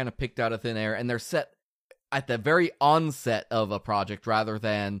just kind of picked out of thin air, and they're set at the very onset of a project rather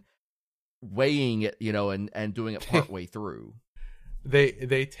than weighing it, and doing it partway through.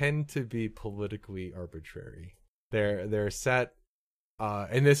 they tend to be politically arbitrary. They're set,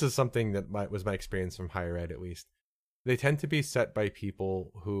 and this is something that was my experience from higher ed, at least. They tend to be set by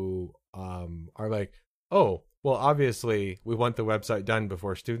people who are like, oh, well, obviously we want the website done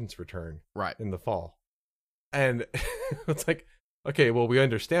before students return Right. in the fall. And it's like, okay, well, we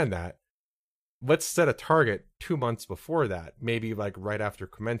understand that. Let's set a target 2 months before that, maybe like right after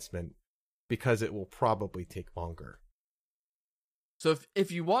commencement, because it will probably take longer. So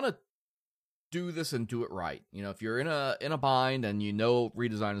if you want to do this and do it right, if you're in a bind and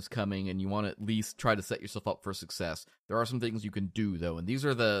redesign is coming and you want to at least try to set yourself up for success, there are some things you can do though, and these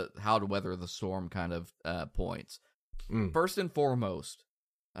are the how to weather the storm kind of points. First and foremost,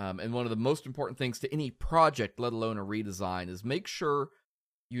 and one of the most important things to any project, let alone a redesign, is make sure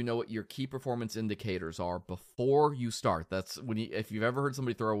you know what your key performance indicators are before you start. That's if you've ever heard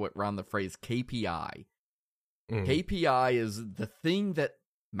somebody throw around the phrase KPI. KPI is the thing that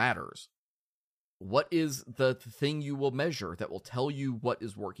matters. What is the thing you will measure that will tell you what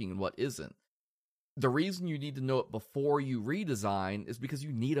is working and what isn't? The reason you need to know it before you redesign is because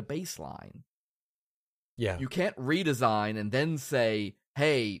you need a baseline. Yeah. You can't redesign and then say,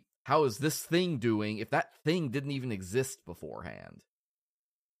 hey, how is this thing doing if that thing didn't even exist beforehand?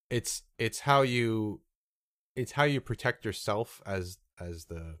 It's how you protect yourself as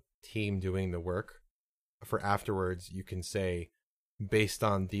the team doing the work. For afterwards, you can say, based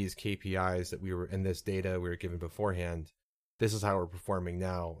on these KPIs that we were in this data we were given beforehand, this is how we're performing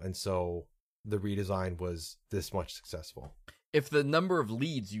now. And so the redesign was this much successful. If the number of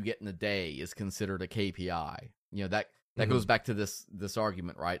leads you get in a day is considered a KPI, that goes back to this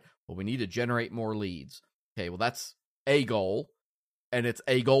argument, right? Well, we need to generate more leads. Okay, well, that's a goal, and it's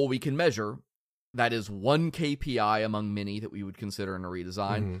a goal we can measure. That is one KPI among many that we would consider in a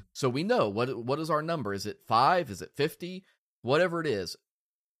redesign. So we know what is our number. Is it 5? Is it 50? Whatever it is.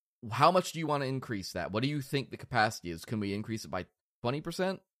 How much do you want to increase that? What do you think the capacity is? Can we increase it by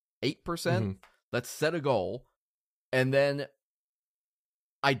 20%? 8%? Let's set a goal. And then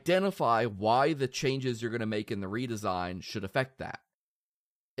identify why the changes you're going to make in the redesign should affect that.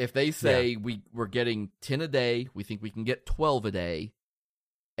 If they say we're getting 10 a day, we think we can get 12 a day,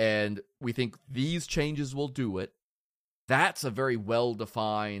 and we think these changes will do it, that's a very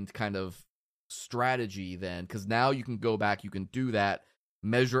well-defined kind of strategy then, because now you can go back, you can do that,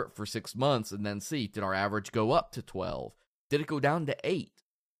 measure it for 6 months, and then see, did our average go up to 12? Did it go down to 8?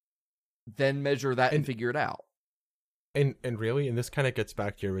 Then measure that and figure it out. And really, and this kind of gets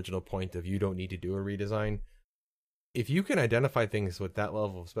back to your original point of you don't need to do a redesign. If you can identify things with that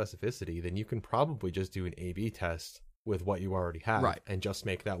level of specificity, then you can probably just do an A/B test with what you already have, right, and just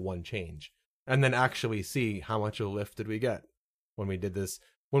make that one change, and then actually see how much of a lift did we get when we did this.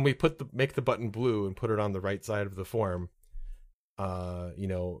 When we make the button blue and put it on the right side of the form,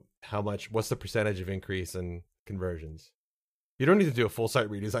 what's the percentage of increase in conversions? You don't need to do a full site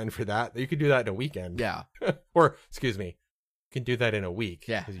redesign for that. You could do that in a weekend. Yeah. Or, excuse me, you can do that in a week.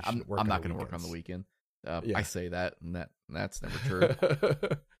 Yeah, I'm not going to work on the weekend. I say that, and that's never true.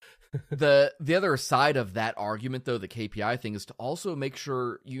 The other side of that argument, though, the KPI thing, is to also make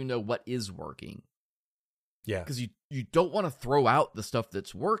sure you know what is working. Yeah. Because you don't want to throw out the stuff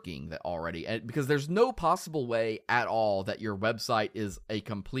that's working that already, because there's no possible way at all that your website is a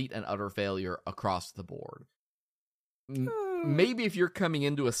complete and utter failure across the board. Maybe if you're coming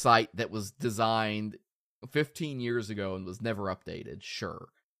into a site that was designed 15 years ago and was never updated, sure.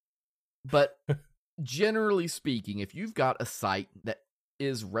 But generally speaking, if you've got a site that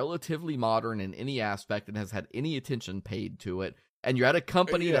is relatively modern in any aspect and has had any attention paid to it, and you're at a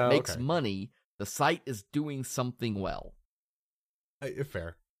company that makes money, the site is doing something well.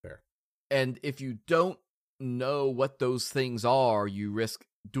 Fair. And if you don't know what those things are, you risk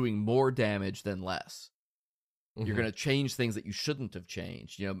doing more damage than less. You're going to change things that you shouldn't have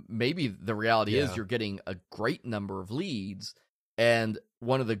changed. Maybe the reality is you're getting a great number of leads, and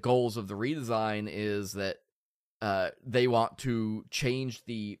one of the goals of the redesign is that they want to change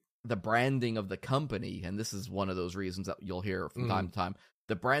the branding of the company, and this is one of those reasons that you'll hear from time to time.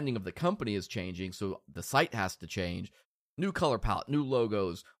 The branding of the company is changing, so the site has to change. New color palette, new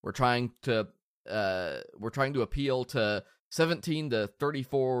logos. We're trying to appeal to 17 to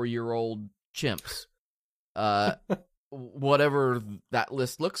 34-year-old chimps. Whatever that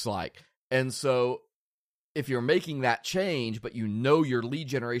list looks like. And so if you're making that change, but your lead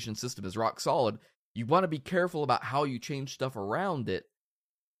generation system is rock solid, you want to be careful about how you change stuff around it,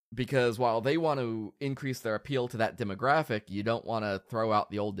 because while they want to increase their appeal to that demographic, you don't want to throw out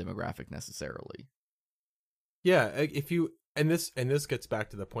the old demographic necessarily. Yeah, and this gets back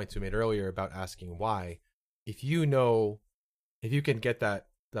to the points we made earlier about asking why. If you know if you can get that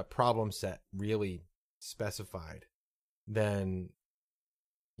problem set really specified, then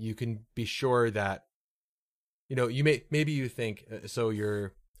you can be sure that, maybe you think, so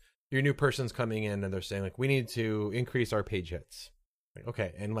your new person's coming in and they're saying like, we need to increase our page hits. Like,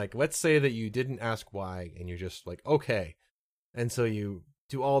 okay. And like, let's say that you didn't ask why and you're just like, okay. And so you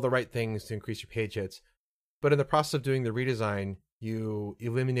do all the right things to increase your page hits. But in the process of doing the redesign, you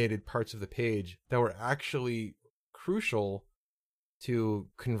eliminated parts of the page that were actually crucial to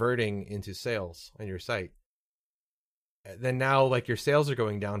converting into sales on your site. Then now, like, your sales are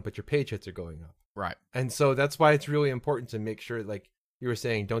going down, but your page hits are going up. Right. And so that's why it's really important to make sure, like you were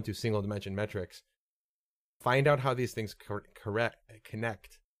saying, don't do single dimension metrics. Find out how these things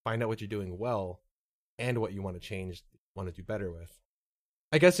connect. Find out what you're doing well and what you want to change, want to do better with.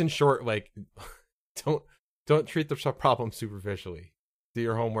 I guess in short, like, don't treat the problem superficially. Do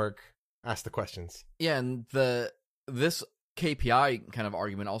your homework, ask the questions. Yeah, and this KPI kind of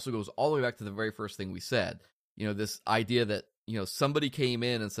argument also goes all the way back to the very first thing we said. This idea that, somebody came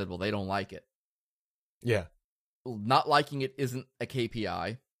in and said, well, they don't like it. Yeah. Not liking it isn't a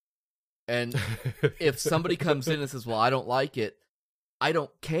KPI. And if somebody comes in and says, well, I don't like it, I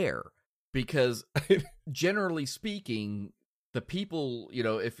don't care. Because generally speaking, the people,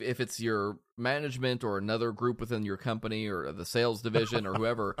 if it's your management or another group within your company or the sales division or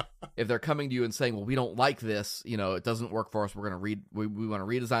whoever, if they're coming to you and saying, well, we don't like this, it doesn't work for us, we're going to we want to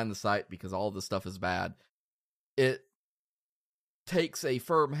redesign the site because all this stuff is bad. It takes a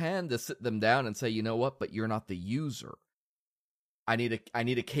firm hand to sit them down and say, you know what, but you're not the user. I need a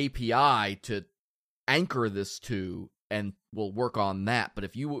KPI to anchor this to, and we'll work on that. But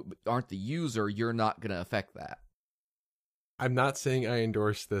if you aren't the user, you're not going to affect that. I'm not saying I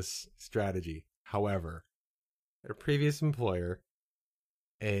endorse this strategy. However, at a previous employer,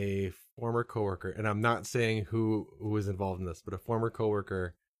 a former coworker, and I'm not saying who was involved in this, but a former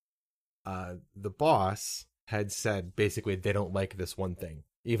coworker, the boss had said basically they don't like this one thing,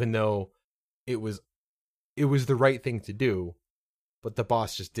 even though it was the right thing to do, but the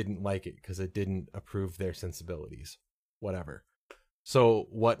boss just didn't like it because it didn't approve their sensibilities, whatever. So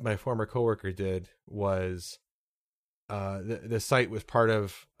what my former coworker did was, the site was part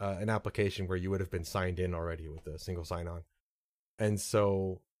of an application where you would have been signed in already with a single sign-on. And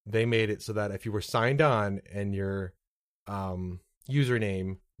so they made it so that if you were signed on and your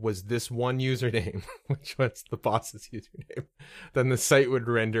username was this one username, which was the boss's username, then the site would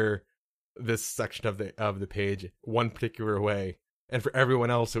render this section of the page one particular way, and for everyone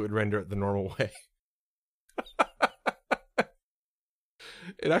else it would render it the normal way.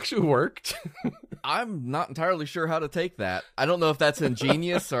 It actually worked. I'm not entirely sure how to take that. I don't know if that's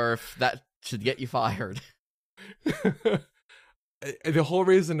ingenious or if that should get you fired. The whole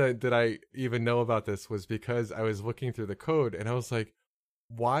reason that I even know about this was because I was looking through the code and I was like,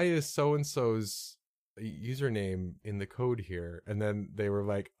 why is so-and-so's username in the code here? And then they were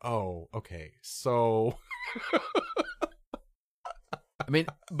like, oh, okay, so... I mean,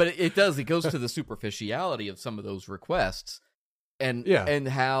 but it goes to the superficiality of some of those requests and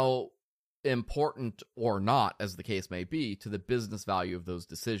how important or not, as the case may be, to the business value of those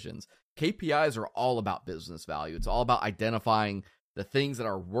decisions. KPIs are all about business value. It's all about identifying the things that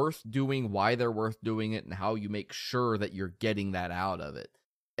are worth doing, why they're worth doing it, and how you make sure that you're getting that out of it.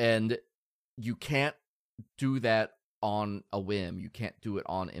 And you can't do that on a whim. You can't do it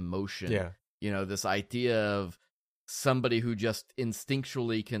on emotion. Yeah. This idea of somebody who just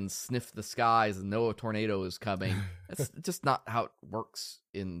instinctually can sniff the skies and know a tornado is coming. That's just not how it works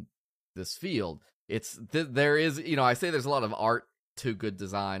in this field. There is, I say there's a lot of art to good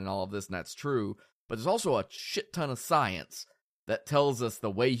design and all of this, and that's true, but there's also a shit ton of science that tells us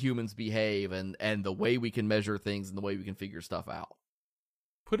the way humans behave and the way we can measure things and the way we can figure stuff out.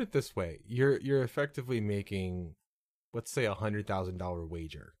 Put it this way, you're effectively making, let's say, $100,000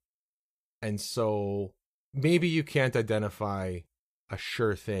 wager. And so maybe you can't identify a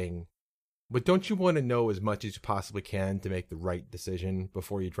sure thing, but don't you want to know as much as you possibly can to make the right decision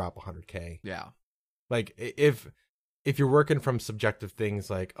before you drop $100K? Yeah. Like, if you're working from subjective things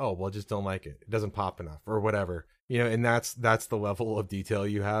like, oh, well, just don't like it, it doesn't pop enough or whatever, and that's the level of detail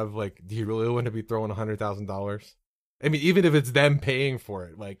you have. Like, do you really want to be throwing $100,000? I mean, even if it's them paying for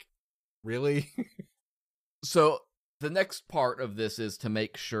it, like, really? So the next part of this is to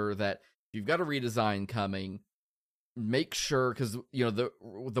make sure that if you've got a redesign coming, make sure, because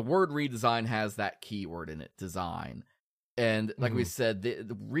the word redesign has that keyword in it, design, and like we said,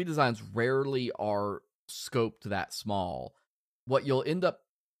 the redesigns rarely are scoped that small. What you'll end up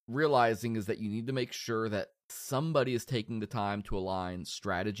realizing is that you need to make sure that somebody is taking the time to align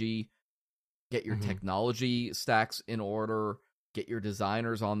strategy, get your technology stacks in order, get your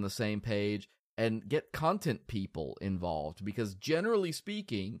designers on the same page, and get content people involved, because generally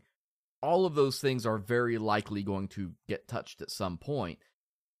speaking, all of those things are very likely going to get touched at some point.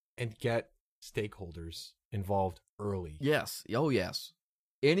 And get stakeholders involved early. Yes. Oh, yes.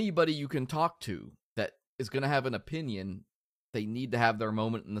 Anybody you can talk to that is going to have an opinion, they need to have their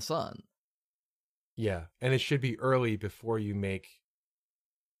moment in the sun. Yeah, and it should be early before you move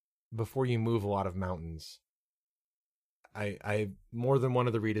a lot of mountains. I more than one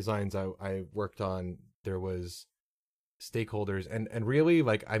of the redesigns I worked on, there was stakeholders, and really,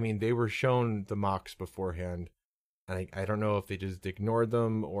 like, I mean, they were shown the mocks beforehand, and I don't know if they just ignored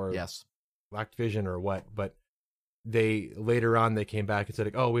them or Yes. lacked vision or what, but they later on they came back and said,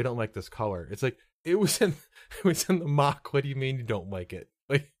 like, oh, we don't like this color. It's like, it was in the mock. What do you mean you don't like it?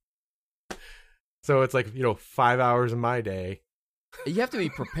 Like, so it's like, 5 hours of my day. You have to be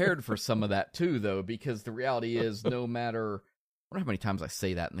prepared for some of that too, though, because the reality is, no matter, I wonder how many times I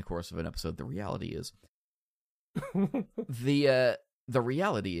say that in the course of an episode. The reality is, the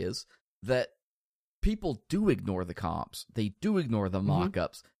reality is that people do ignore the comps. They do ignore the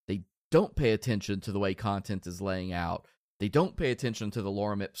mock-ups. They don't pay attention to the way content is laying out. They don't pay attention to the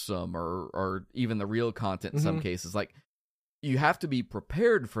lorem ipsum or even the real content in some cases. Like, you have to be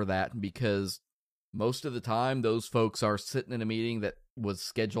prepared for that, because most of the time those folks are sitting in a meeting that was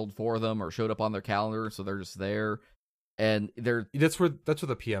scheduled for them or showed up on their calendar, so they're just there. And that's where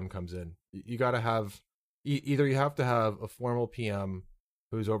the PM comes in. You got to have either you have to have a formal PM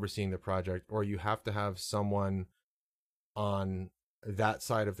who's overseeing the project, or you have to have someone on that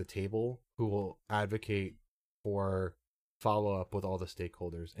side of the table who will advocate for follow up with all the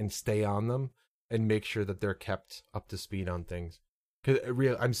stakeholders and stay on them and make sure that they're kept up to speed on things.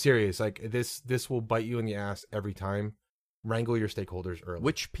 Because I'm serious, like, this will bite you in the ass every time. Wrangle your stakeholders early.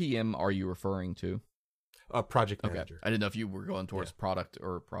 Which PM are you referring to? Project manager. I didn't know if you were going towards product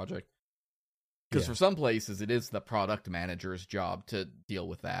or project. Because for some places, it is the product manager's job to deal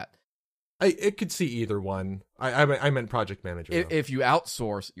with that. It could see either one. I meant project manager. If you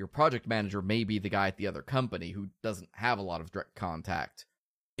outsource, your project manager may be the guy at the other company who doesn't have a lot of direct contact.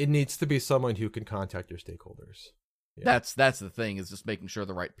 It needs to be someone who can contact your stakeholders. Yeah. That's the thing, is just making sure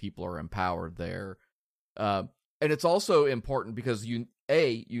the right people are empowered there. And it's also important because you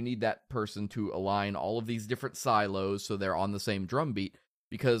need that person to align all of these different silos so they're on the same drumbeat,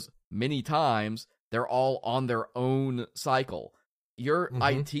 because many times they're all on their own cycle. Your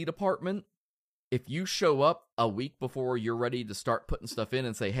IT department, if you show up a week before you're ready to start putting stuff in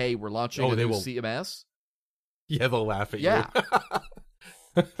and say, hey, we're launching a new CMS. Yeah, they'll laugh at you.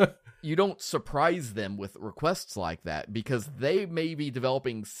 You don't surprise them with requests like that, because they may be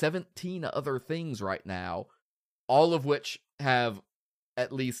developing 17 other things right now, all of which have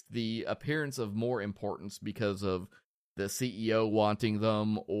at least the appearance of more importance because of the CEO wanting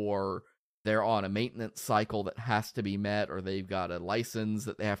them, or they're on a maintenance cycle that has to be met, or they've got a license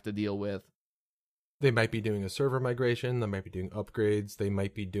that they have to deal with. They might be doing a server migration, they might be doing upgrades, they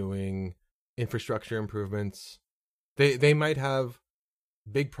might be doing infrastructure improvements. They might have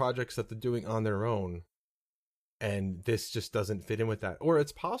big projects that they're doing on their own, and this just doesn't fit in with that. Or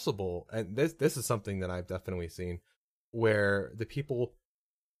it's possible, and this is something that I've definitely seen, where the people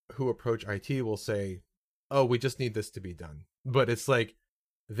who approach IT will say, oh, we just need this to be done. But it's like,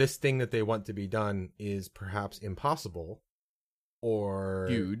 this thing that they want to be done is perhaps impossible, or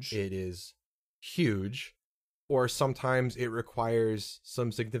huge. It is huge, or sometimes it requires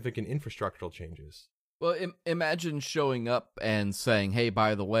some significant infrastructural changes. Well, imagine showing up and saying, hey,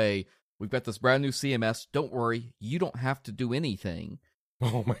 by the way, we've got this brand new CMS. Don't worry, you don't have to do anything.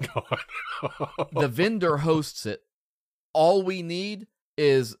 Oh my God. The vendor hosts it. All we need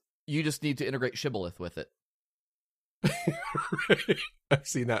is, you just need to integrate Shibboleth with it. Right. I've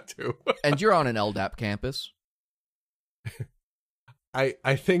seen that too. And you're on an LDAP campus.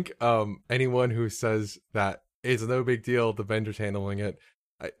 I think anyone who says that it's no big deal, the vendor's handling it,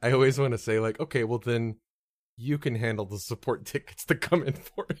 I always want to say, like, okay, well then you can handle the support tickets that come in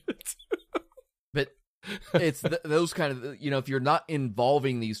for it. But it's those kind of, if you're not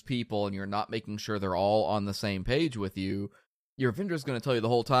involving these people and you're not making sure they're all on the same page with you, your vendor's going to tell you the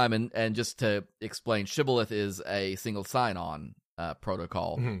whole time. And just to explain, Shibboleth is a single sign-on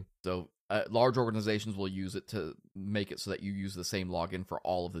protocol. So large organizations will use it to make it so that you use the same login for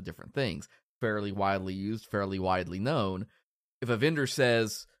all of the different things. Fairly widely used, fairly widely known. If a vendor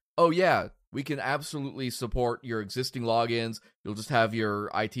says, oh yeah, we can absolutely support your existing logins, you'll just have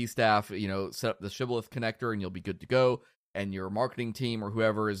your IT staff, set up the Shibboleth connector and you'll be good to go, and your marketing team or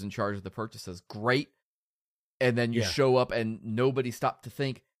whoever is in charge of the purchase says, great, and then you show up and nobody stopped to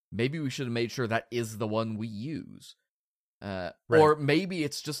think, maybe we should have made sure that is the one we use. Right. Or maybe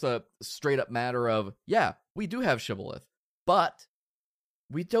it's just a straight up matter of, yeah, we do have Shibboleth, but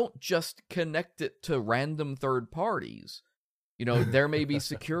we don't just connect it to random third parties. There may be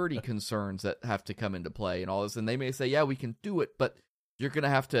security concerns that have to come into play and all this, and they may say, yeah, we can do it, but you're going to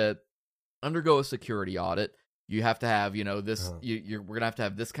have to undergo a security audit. You have to have, this, we're going to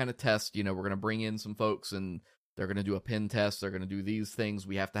have this kind of test. We're going to bring in some folks and they're going to do a pen test. They're going to do these things.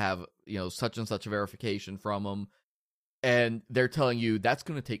 We have to have, such and such a verification from them. And they're telling you that's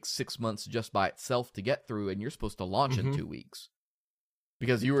going to take 6 months just by itself to get through, and you're supposed to launch in 2 weeks.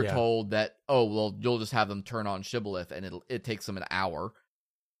 Because you were told that, oh, well, you'll just have them turn on Shibboleth, and it takes them an hour.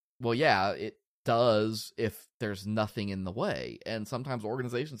 Well, yeah, it does if there's nothing in the way. And sometimes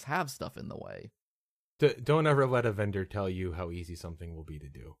organizations have stuff in the way. Don't ever let a vendor tell you how easy something will be to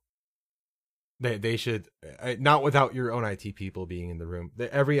do. They should, not without your own IT people being in the room.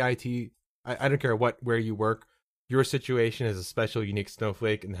 Every IT, I don't care where you work, your situation is a special, unique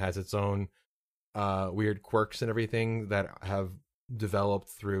snowflake and has its own weird quirks and everything that have developed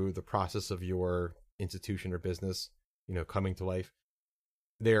through the process of your institution or business, coming to life.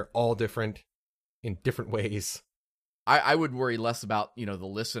 They're all different in different ways. I would worry less about, the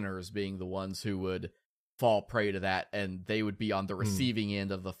listeners being the ones who would fall prey to that, and they would be on the receiving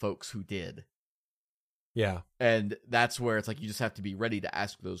end of the folks who did. Yeah. And that's where it's like you just have to be ready to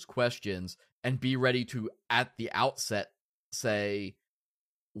ask those questions and be ready to, at the outset, say,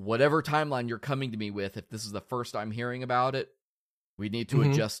 whatever timeline you're coming to me with, if this is the first I'm hearing about it, we need to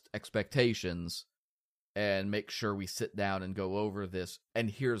adjust expectations and make sure we sit down and go over this. And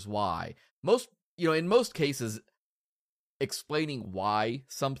here's why. In most cases, explaining why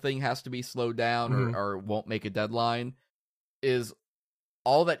something has to be slowed down or won't make a deadline is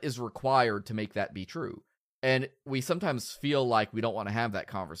all that is required to make that be true. And we sometimes feel like we don't want to have that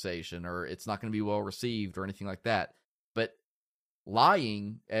conversation, or it's not going to be well received or anything like that. But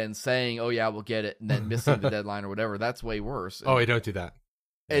lying and saying, oh yeah, we'll get it, and then missing the deadline or whatever, that's way worse. Oh, I don't do that.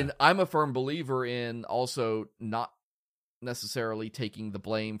 Yeah. And I'm a firm believer in also not necessarily taking the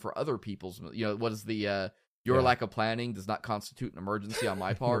blame for other people's, what is the, your lack of planning does not constitute an emergency on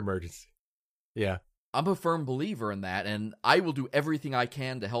my part. Emergency. Yeah. I'm a firm believer in that, and I will do everything I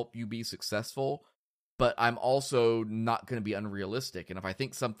can to help you be successful, but I'm also not going to be unrealistic. And if I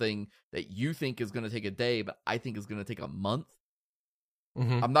think something that you think is going to take a day, but I think is going to take a month,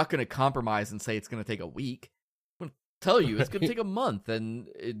 I'm not going to compromise and say it's going to take a week. I'm going to tell you it's going to take a month, and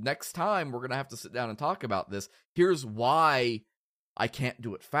next time we're going to have to sit down and talk about this. Here's why I can't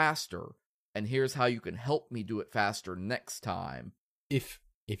do it faster, and here's how you can help me do it faster next time.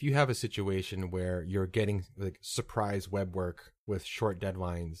 If you have a situation where you're getting like surprise web work with short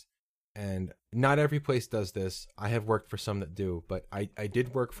deadlines, and not every place does this, I have worked for some that do, but I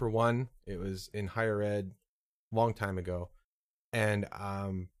did work for one. It was in higher ed, long time ago. And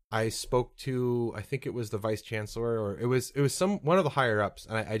I spoke to, I think it was the vice chancellor, or it was one of the higher ups,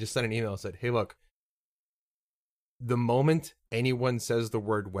 and I just sent an email and said, hey, look, the moment anyone says the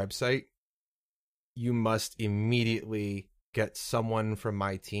word website, you must immediately get someone from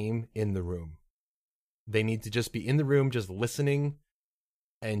my team in the room. They need to just be in the room, just listening,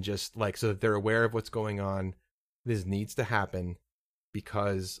 and just so that they're aware of what's going on. This needs to happen,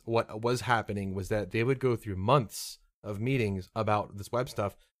 because what was happening was that they would go through months of meetings about this web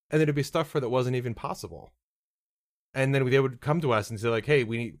stuff, and then it'd be stuff that wasn't even possible. And then they would come to us and say like, hey,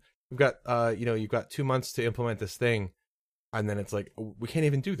 we've got, you've got 2 months to implement this thing. And then it's like, we can't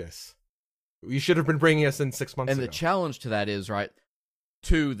even do this. You should have been bringing us in 6 months ago. And the challenge to that is, right,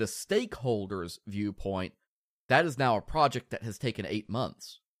 to the stakeholders' viewpoint, that is now a project that has taken 8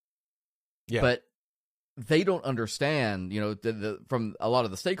 months. Yeah. But they don't understand, from a lot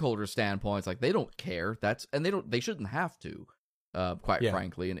of the stakeholders' standpoints, like they don't care. They shouldn't have to, quite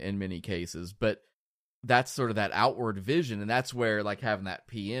frankly, in many cases. But that's sort of that outward vision, and that's where like having that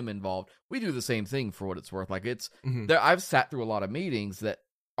PM involved. We do the same thing for what it's worth. Like it's there. I've sat through a lot of meetings that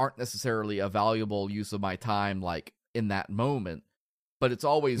aren't necessarily a valuable use of my time, like in that moment. But it's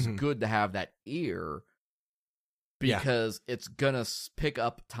always good to have that ear, because it's gonna pick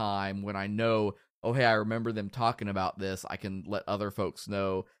up time when I know, oh, hey, I remember them talking about this. I can let other folks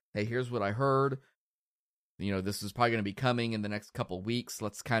know, hey, here's what I heard. This is probably going to be coming in the next couple of weeks.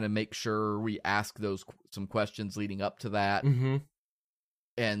 Let's kind of make sure we ask some questions leading up to that.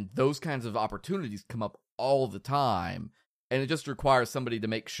 And those kinds of opportunities come up all the time. And it just requires somebody to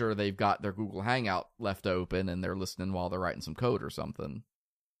make sure they've got their Google Hangout left open and they're listening while they're writing some code or something.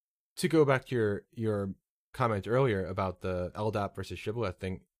 To go back to your comment earlier about the LDAP versus Shibboleth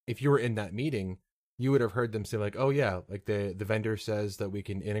thing, if you were in that meeting, you would have heard them say like, oh yeah, like the vendor says that we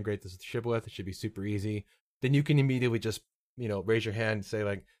can integrate this with Shibboleth. It should be super easy. Then you can immediately just raise your hand and say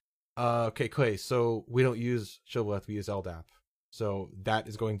like, okay, Clay, so we don't use Shibboleth, we use LDAP. So that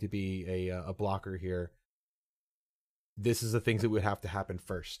is going to be a blocker here. This is the things that would have to happen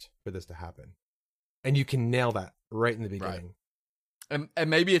first for this to happen. And you can nail that right in the beginning. Right. And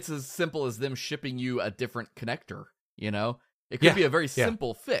maybe it's as simple as them shipping you a different connector, It could be a very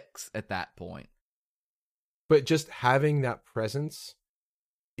simple fix at that point. But just having that presence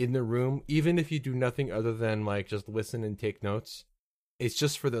in the room, even if you do nothing other than like just listen and take notes, it's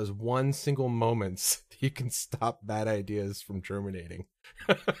just for those one single moments you can stop bad ideas from germinating.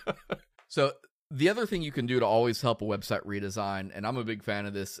 So the other thing you can do to always help a website redesign, and I'm a big fan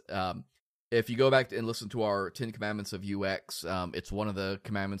of this, if you go back and listen to our 10 Commandments of UX, it's one of the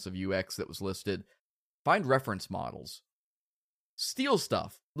commandments of UX that was listed. Find reference models. Steal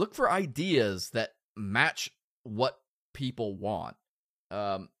stuff. Look for ideas that match what people want.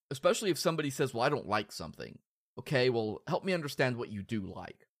 Especially if somebody says, well, I don't like something. Okay, well, help me understand what you do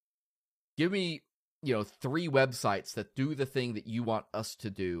like. Give me, 3 websites that do the thing that you want us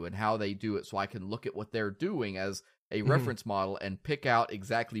to do and how they do it so I can look at what they're doing as a reference model and pick out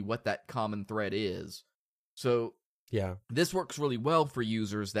exactly what that common thread is. So this works really well for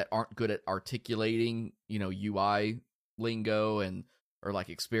users that aren't good at articulating, UI lingo or like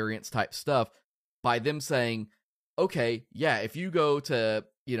experience type stuff by them saying, okay, if you go to,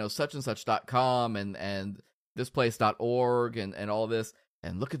 such and such.com and thisplace.org and all this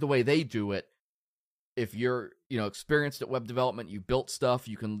and look at the way they do it. If you're, experienced at web development, you built stuff,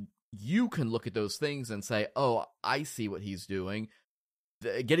 you can look at those things and say, oh, I see what he's doing.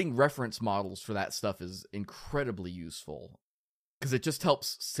 Getting reference models for that stuff is incredibly useful because it just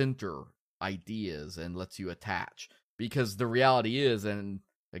helps center ideas and lets you attach. Because the reality is, and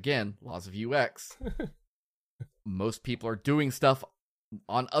again, laws of UX, most people are doing stuff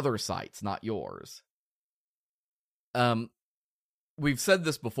on other sites, not yours. We've said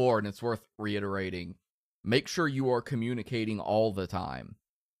this before, and it's worth reiterating. Make sure you are communicating all the time.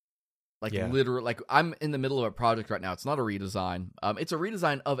 Literally, like I'm in the middle of a project right now. It's not a redesign. It's a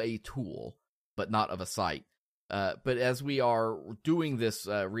redesign of a tool, but not of a site. But as we are doing this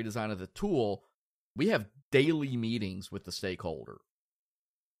redesign of the tool, we have daily meetings with the stakeholder.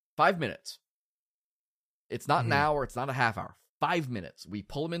 5 minutes. It's not an hour. It's not a half hour. 5 minutes. We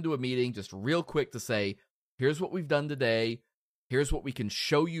pull them into a meeting just real quick to say, here's what we've done today. Here's what we can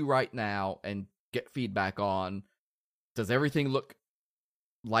show you right now and get feedback on. Does everything look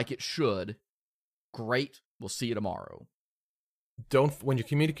like it should? Great. We'll see you tomorrow. When you're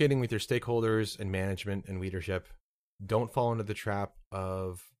communicating with your stakeholders and management and leadership, don't fall into the trap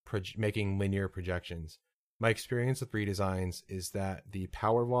of making linear projections. My experience with redesigns is that the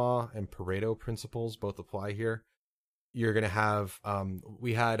power law and Pareto principles both apply here. You're going to have,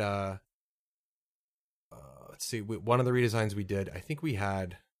 we had, let's see, one of the redesigns we did, I think we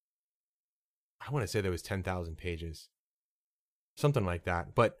had, I want to say there was 10,000 pages, something like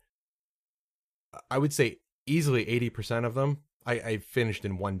that. But I would say easily 80% of them I finished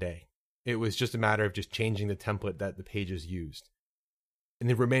in one day. It was just a matter of just changing the template that the pages used. And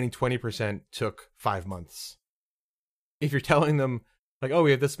the remaining 20% took 5 months. If you're telling them, like, oh,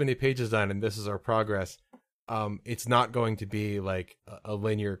 we have this many pages done and this is our progress, it's not going to be like a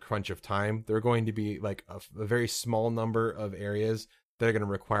linear crunch of time. There are going to be like a very small number of areas that are going to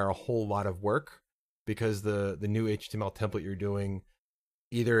require a whole lot of work because the new HTML template you're doing,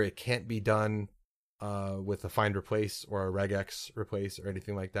 either it can't be done with a find replace or a regex replace or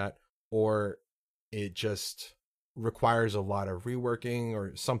anything like that, or it just requires a lot of reworking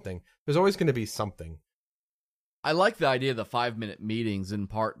or something. There's always going to be something. I like the idea of the 5-minute meetings in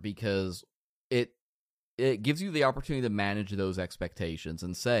part because it gives you the opportunity to manage those expectations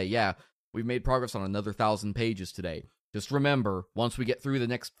and say, yeah, we've made progress on another 1,000 pages today. Just remember, once we get through the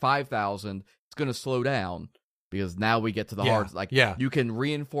next 5,000, it's going to slow down because now we get to the hard. You can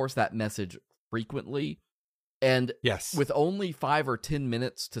reinforce that message frequently. And with only 5 or 10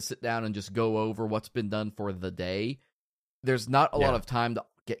 minutes to sit down and just go over what's been done for the day, there's not a lot of time to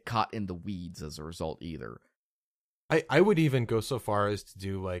get caught in the weeds as a result either. I would even go so far as to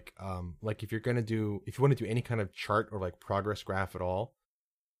do like if you want to do any kind of chart or like progress graph at all,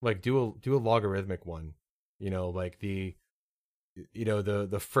 like do a logarithmic one, like the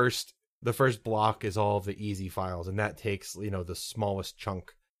first block is all of the easy files and that takes, the smallest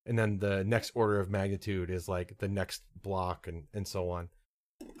chunk. And then the next order of magnitude is like the next block and so on.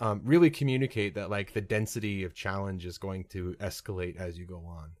 Really communicate that like the density of challenge is going to escalate as you go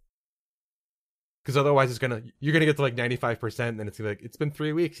on. Because otherwise you're gonna get to like 95%, and then it's like it's been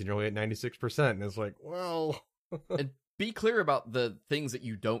 3 weeks and you're only at 96%, and it's like, well. And be clear about the things that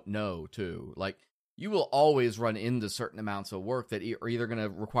you don't know too. Like you will always run into certain amounts of work that are either going to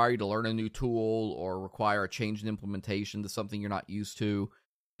require you to learn a new tool or require a change in implementation to something you're not used to.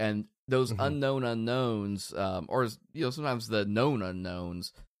 And those unknown unknowns, or sometimes the known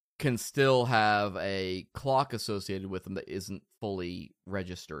unknowns, can still have a clock associated with them that isn't fully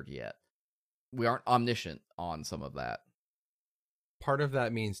registered yet. We aren't omniscient on some of that. Part of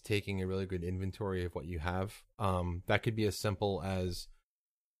that means taking a really good inventory of what you have. That could be as simple as,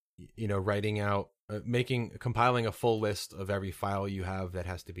 writing out, compiling a full list of every file you have that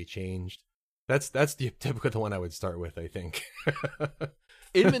has to be changed. That's the typical one I would start with, I think.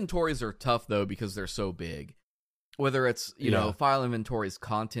 Inventories are tough though because they're so big. Whether it's file inventories,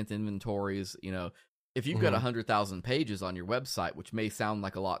 content inventories, if you've got 100,000 pages on your website, which may sound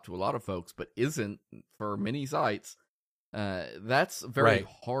like a lot to a lot of folks, but isn't for many sites, that's very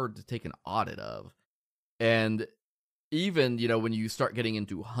hard to take an audit of. And even, when you start getting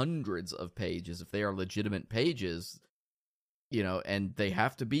into hundreds of pages, if they are legitimate pages, and they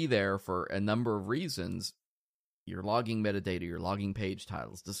have to be there for a number of reasons, you're logging metadata, you're logging page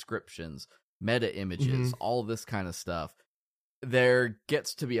titles, descriptions, meta images, all this kind of stuff. There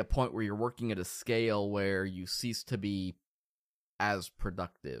gets to be a point where you're working at a scale where you cease to be as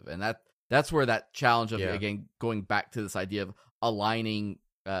productive. And that's where that challenge of, again, going back to this idea of aligning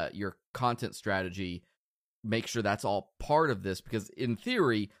your content strategy, make sure that's all part of this. Because in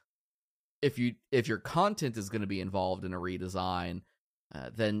theory, if your content is going to be involved in a redesign,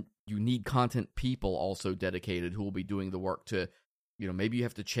 then you need content people also dedicated who will be doing the work to, maybe you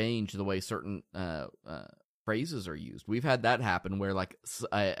have to change the way certain phrases are used. We've had that happen where like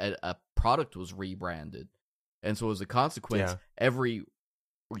a product was rebranded. And so as a consequence, every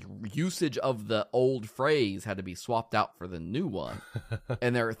usage of the old phrase had to be swapped out for the new one.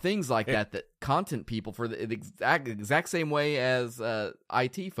 And there are things like that content people, for the exact same way as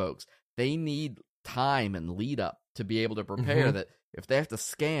IT folks, they need time and lead up to be able to prepare that if they have to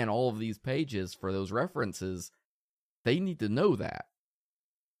scan all of these pages for those references, they need to know that.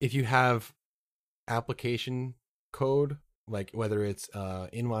 If you have application code, like whether it's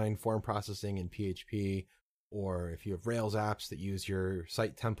inline form processing in PHP, or if you have Rails apps that use your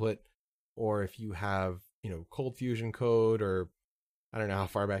site template, or if you have, Cold Fusion code, or I don't know how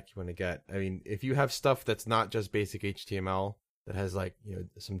far back you want to get. I mean, if you have stuff that's not just basic HTML that has like,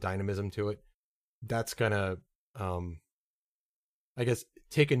 some dynamism to it, that's gonna, I guess,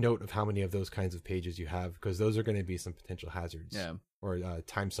 take a note of how many of those kinds of pages you have, because those are going to be some potential hazards or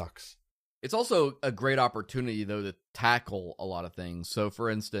time sucks. It's also a great opportunity, though, to tackle a lot of things. So, for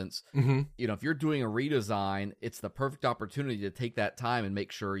instance, if you're doing a redesign, it's the perfect opportunity to take that time and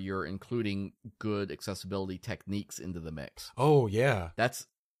make sure you're including good accessibility techniques into the mix. Oh, yeah. That's,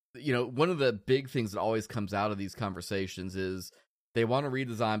 one of the big things that always comes out of these conversations is they want to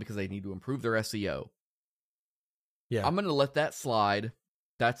redesign because they need to improve their SEO. Yeah. I'm going to let that slide.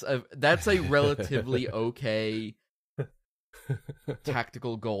 That's a relatively okay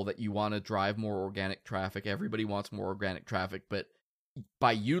tactical goal, that you want to drive more organic traffic. Everybody wants more organic traffic, but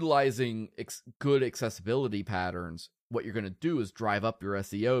by utilizing good accessibility patterns, what you're going to do is drive up your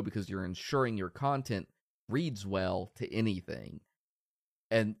SEO because you're ensuring your content reads well to anything.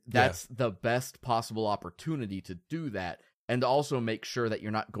 And that's the best possible opportunity to do that, and to also make sure that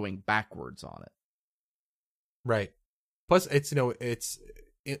you're not going backwards on it. Right. Plus, it's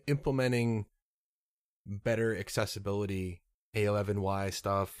implementing better accessibility, A11Y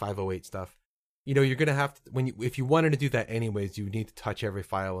stuff, 508 stuff. You're gonna have to, if you wanted to do that anyways, you need to touch every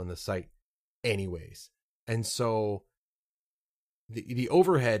file on the site anyways, and so the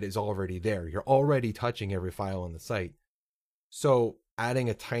overhead is already there. You're already touching every file on the site, so adding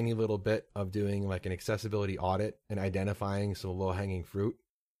a tiny little bit of doing like an accessibility audit and identifying some low hanging fruit,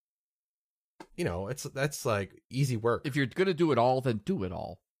 that's like easy work. If you're gonna do it all, then do it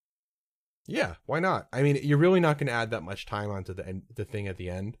all. Yeah, why not? I mean, you're really not going to add that much time onto the thing at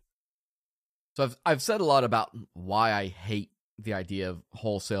the end. So I've said a lot about why I hate the idea of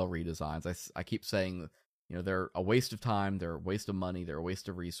wholesale redesigns. I keep saying, they're a waste of time, they're a waste of money, they're a waste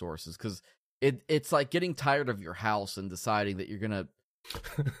of resources, because it's like getting tired of your house and deciding that you're going to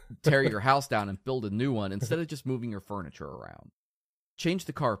tear your house down and build a new one instead of just moving your furniture around. Change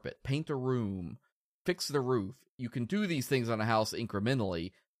the carpet, paint a room, fix the roof. You can do these things on a house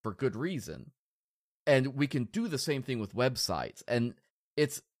incrementally for good reason. And we can do the same thing with websites. And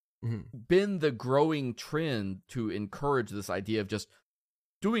it's been the growing trend to encourage this idea of just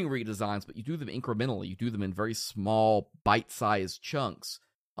doing redesigns, but you do them incrementally. You do them in very small, bite-sized chunks,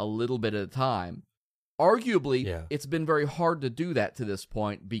 a little bit at a time. Arguably, it's been very hard to do that to this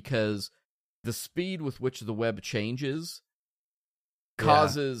point because the speed with which the web changes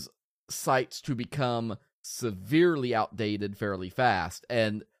causes sites to become severely outdated fairly fast.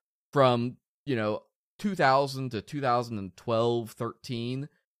 And from, 2000 to 2012, 13,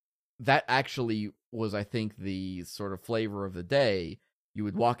 that actually was, I think, the sort of flavor of the day. You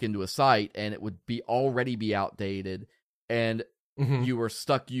would walk into a site and it would already be outdated, and you were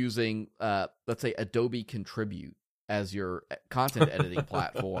stuck using, let's say, Adobe Contribute as your content editing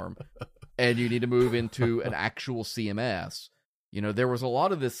platform, and you need to move into an actual CMS. There was a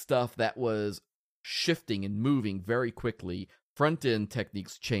lot of this stuff that was shifting and moving very quickly. Front-end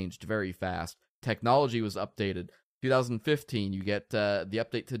techniques changed very fast. Technology was updated. 2015, you get the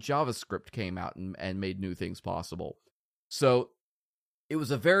update to JavaScript came out and made new things possible. So it was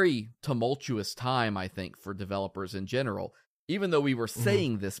a very tumultuous time, I think, for developers in general. Even though we were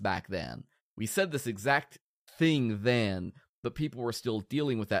saying this back then, we said this exact thing then, but people were still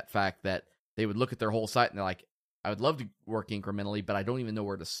dealing with that fact that they would look at their whole site and they're like, I would love to work incrementally, but I don't even know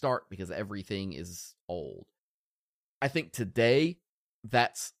where to start because everything is old. I think today,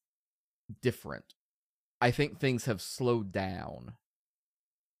 that's different. I think things have slowed down.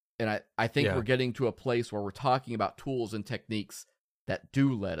 And I think we're getting to a place where we're talking about tools and techniques that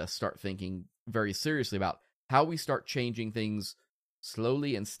do let us start thinking very seriously about how we start changing things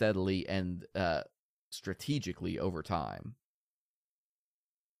slowly and steadily and strategically over time.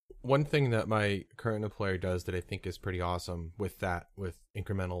 One thing that my current employer does that I think is pretty awesome with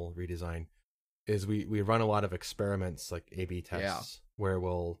incremental redesign is we run a lot of experiments like A/B tests where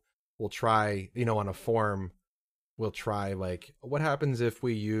we'll try, on a form, we'll try like, what happens if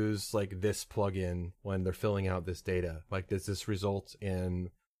we use like this plugin when they're filling out this data? Like, does this result in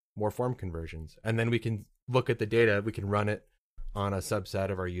more form conversions? And then we can look at the data, we can run it on a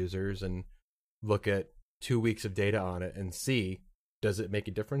subset of our users and look at 2 weeks of data on it and see, does it make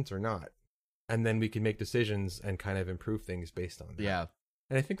a difference or not? And then we can make decisions and kind of improve things based on that. Yeah.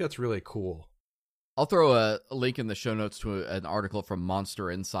 And I think that's really cool. I'll throw a link in the show notes to an article from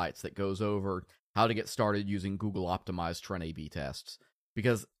Monster Insights that goes over how to get started using Google optimized Trend A/B tests.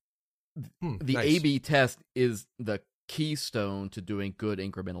 Because the nice. A/B test is the keystone to doing good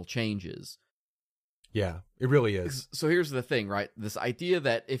incremental changes. Yeah, it really is. So here's the thing, right? This idea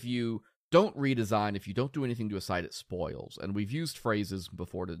that if you don't redesign, if you don't do anything to a site, it spoils. And we've used phrases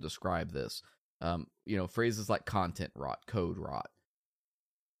before to describe this. Phrases like content rot, code rot.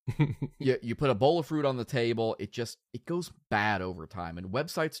 You put a bowl of fruit on the table, it goes bad over time. And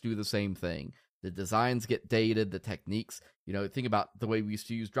websites do the same thing. The designs get dated, the techniques, think about the way we used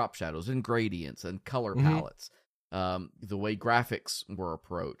to use drop shadows and gradients and color palettes, the way graphics were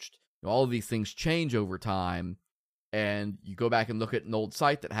approached. All of these things change over time, and you go back and look at an old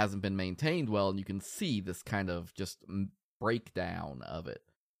site that hasn't been maintained well, and you can see this kind of just breakdown of it.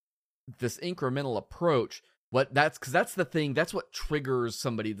 This incremental approach, that's the thing, that's what triggers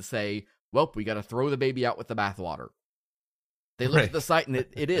somebody to say, well, we got to throw the baby out with the bathwater. They look at the site, and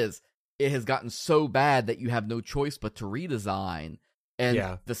it has gotten so bad that you have no choice but to redesign.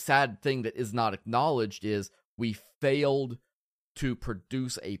 And the sad thing that is not acknowledged is we failed to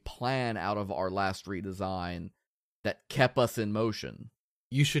produce a plan out of our last redesign that kept us in motion.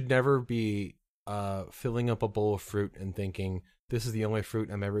 You should never be filling up a bowl of fruit and thinking, this is the only fruit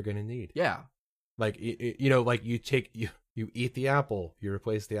I'm ever going to need. Yeah. Like, like you eat the apple, you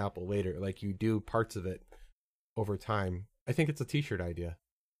replace the apple later. Like, you do parts of it over time. I think it's a t-shirt idea.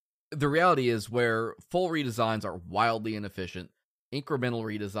 The reality is, where full redesigns are wildly inefficient, incremental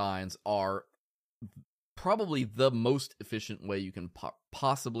redesigns are probably the most efficient way you can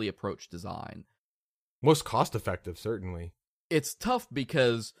possibly approach design. Most cost-effective, certainly. It's tough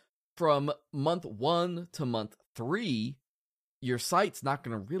because from month 1 to month 3, your site's not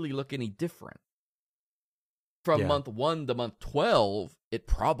going to really look any different. From month 1 to month 12, it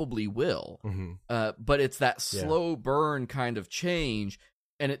probably will. But it's that slow burn kind of change,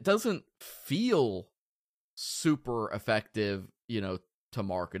 and it doesn't feel super effective, to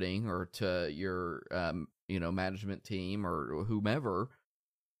marketing or to your, management team or whomever.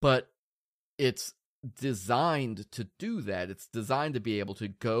 But it's designed to do that. It's designed to be able to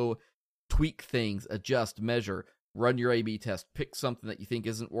go tweak things, adjust, measure, run your A/B test, pick something that you think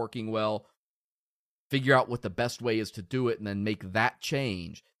isn't working well, figure out what the best way is to do it, and then make that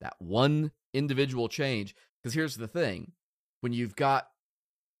change, that one individual change. Because here's the thing, when you've got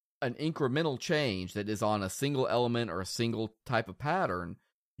an incremental change that is on a single element or a single type of pattern,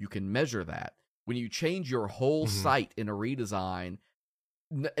 you can measure that. When you change your whole site in a redesign,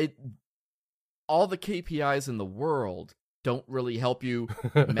 all the KPIs in the world don't really help you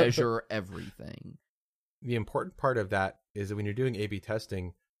measure everything. The important part of that is that when you're doing A/B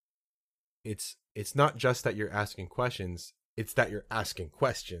testing, it's not just that you're asking questions, It's that you're asking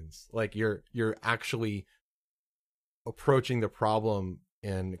questions. Like you're actually approaching the problem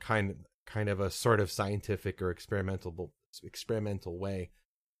in kind of a sort of scientific or experimental way,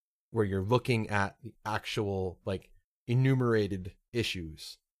 where you're looking at the actual like enumerated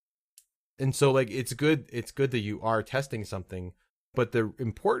issues. And so like it's good that you are testing something, but the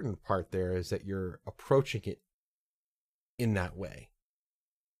important part there is that you're approaching it in that way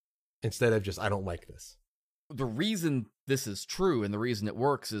instead of just, I don't like this. The reason this is true and the reason it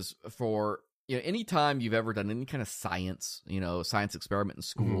works is for, anytime you've ever done any kind of science, science experiment in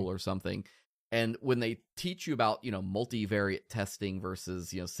school or something, and when they teach you about, multivariate testing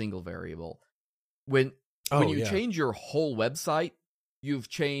versus, single variable, when you change your whole website, you've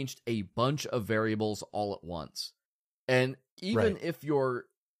changed a bunch of variables all at once. And even if your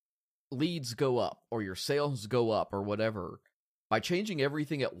leads go up or your sales go up or whatever, by changing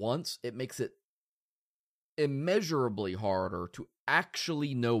everything at once, it makes it immeasurably harder to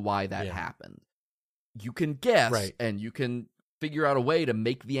actually know why that happened. You can guess and you can figure out a way to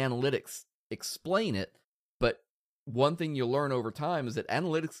make the analytics explain it, but one thing you'll learn over time is that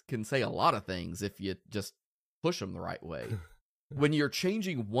analytics can say a lot of things if you just push them the right way. When you're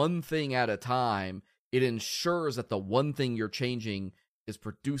changing one thing at a time, it ensures that the one thing you're changing is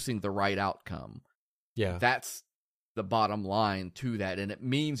producing the right outcome. Yeah. That's the bottom line to that, and it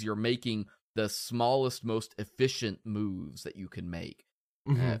means you're making the smallest, most efficient moves that you can make.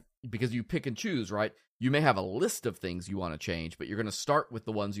 Because you pick and choose, right? You may have a list of things you want to change, but you're going to start with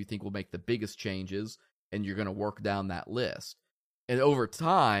the ones you think will make the biggest changes, and you're going to work down that list. And over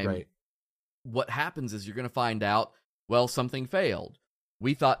time, what happens is you're going to find out, well, something failed.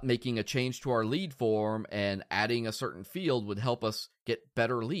 We thought making a change to our lead form and adding a certain field would help us get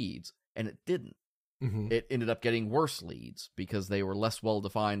better leads, and it didn't. It ended up getting worse leads because they were less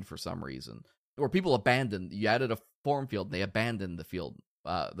well-defined for some reason. Or people abandoned. You added a form field, and they abandoned the field,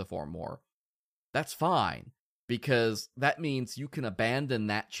 the form more. That's fine, because that means you can abandon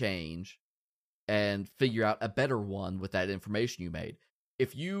that change and figure out a better one with that information you made.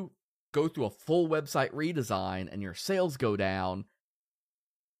 If you go through a full website redesign and your sales go down,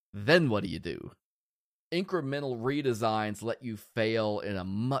 then what do? Incremental redesigns let you fail in a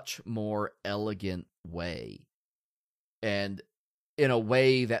much more elegant way, and in a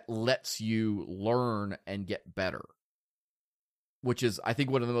way that lets you learn and get better, which is, I think,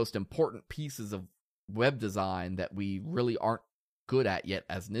 one of the most important pieces of web design that we really aren't good at yet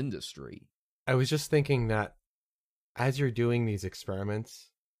as an industry. I was just thinking that as you're doing these experiments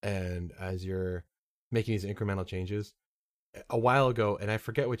and as you're making these incremental changes, a while ago, and I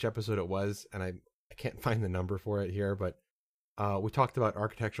forget which episode it was, and I can't find the number for it here, but we talked about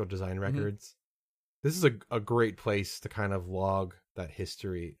architectural design records. This is a great place to kind of log that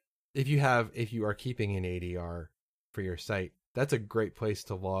history. If you are keeping an ADR for your site, that's a great place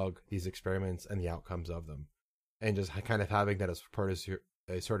to log these experiments and the outcomes of them, and just kind of having that as part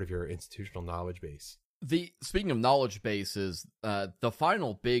of your institutional knowledge base. Speaking of knowledge bases, the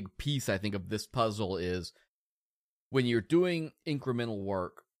final big piece, I think, of this puzzle is when you're doing incremental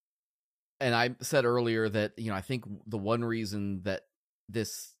work. And I said earlier that, I think the one reason that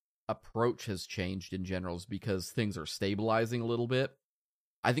this approach has changed in general is because things are stabilizing a little bit.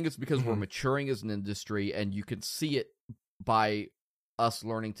 I think it's because we're maturing as an industry, and you can see it by us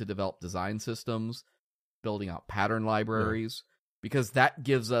learning to develop design systems, building out pattern libraries, because that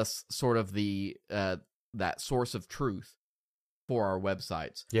gives us sort of the that source of truth for our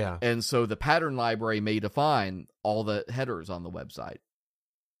websites. Yeah. And so the pattern library may define all the headers on the website.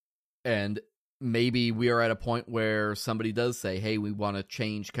 And maybe we are at a point where somebody does say, hey, we want to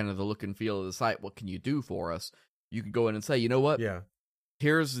change kind of the look and feel of the site. What can you do for us? You could go in and say, you know what? Yeah.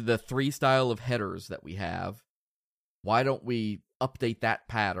 Here's the 3 style of headers that we have. Why don't we update that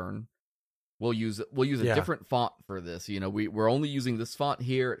pattern? We'll use a different font for this. We're only using this font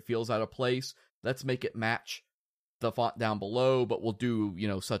here. It feels out of place. Let's make it match the font down below, but we'll do,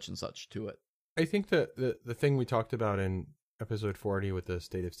 such and such to it. I think that the thing we talked about in episode 40 with the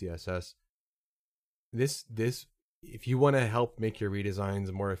state of CSS, this if you want to help make your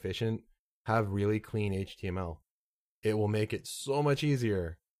redesigns more efficient, have really clean HTML. It will make it so much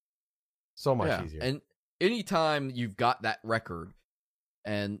easier. So much easier. And anytime you've got that record,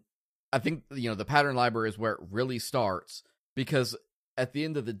 and I think, the pattern library is where it really starts, because at the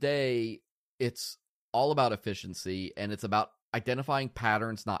end of the day, it's all about efficiency, and it's about identifying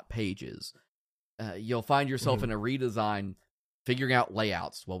patterns, not pages. You'll find yourself in a redesign figuring out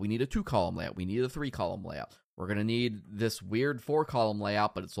layouts. Well, we need a 2-column layout. We need a 3-column layout. We're going to need this weird 4-column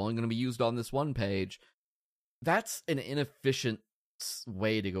layout, but it's only going to be used on this one page. That's an inefficient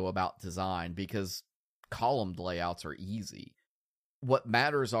way to go about design, because column layouts are easy. What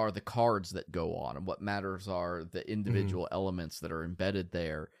matters are the cards that go on, and what matters are the individual elements that are embedded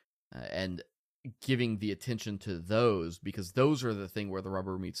there, and giving the attention to those, because those are the thing where the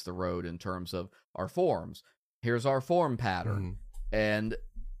rubber meets the road in terms of our forms. Here's our form pattern. And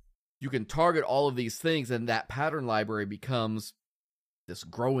you can target all of these things, and that pattern library becomes this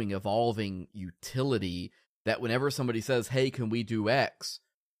growing, evolving utility that whenever somebody says, hey, can we do X,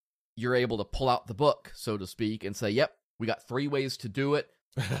 you're able to pull out the book, so to speak, and say, yep, we got 3 ways to do it.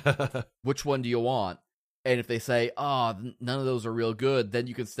 Which one do you want? And if they say, none of those are real good, then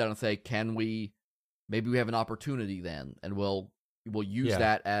you can sit down and say, maybe we have an opportunity then, and we'll use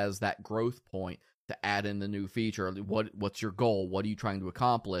that as that growth point to add in the new feature. What's your goal? What are you trying to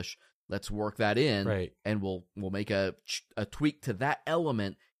accomplish? Let's work that in, right. And we'll make a tweak to that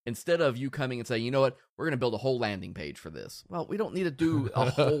element, instead of you coming and saying, you know what, we're going to build a whole landing page for this. Well, we don't need to do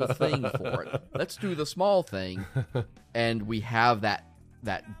a whole thing for it. Let's do the small thing, and we have that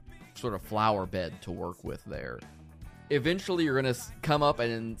sort of flower bed to work with there. Eventually, you're going to come up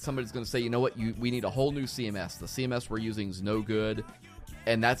and somebody's going to say, you know what, we need a whole new CMS. The CMS we're using is no good,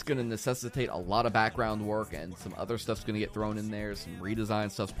 and that's going to necessitate a lot of background work, and some other stuff's going to get thrown in there. Some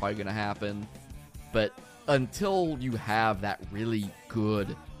redesign stuff's probably going to happen. But until you have that really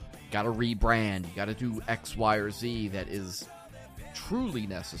good, got to rebrand, you got to do X, Y, or Z that is truly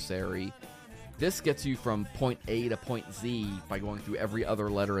necessary, this gets you from point A to point Z by going through every other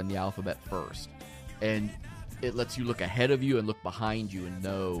letter in the alphabet first. And it lets you look ahead of you and look behind you and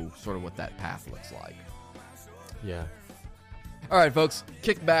know sort of what that path looks like. Yeah. All right, folks,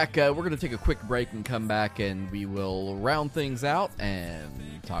 kick back. We're going to take a quick break and come back, and we will round things out and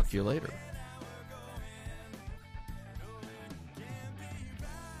talk to you later.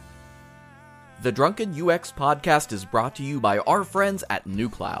 The Drunken UX podcast is brought to you by our friends at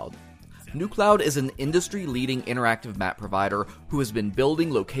NewCloud. NewCloud is an industry-leading interactive map provider who has been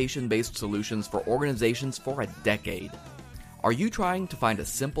building location-based solutions for organizations for a decade. Are you trying to find a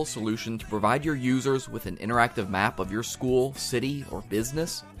simple solution to provide your users with an interactive map of your school, city, or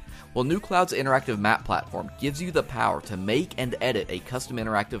business? Well, NewCloud's interactive map platform gives you the power to make and edit a custom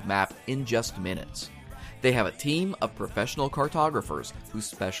interactive map in just minutes. They have a team of professional cartographers who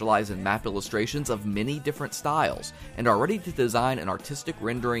specialize in map illustrations of many different styles and are ready to design an artistic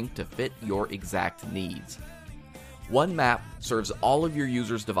rendering to fit your exact needs. One map serves all of your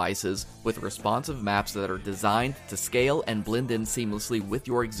users' devices with responsive maps that are designed to scale and blend in seamlessly with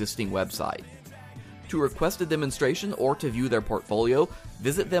your existing website. To request a demonstration or to view their portfolio,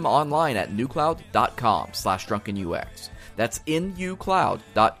 visit them online at newcloud.com/drunkenux. That's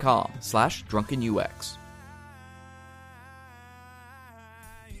nucloud.com/drunkenux.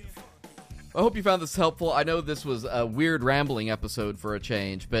 I hope you found this helpful. I know this was a weird rambling episode for a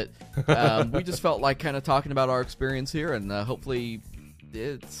change, but we just felt like kind of talking about our experience here, and hopefully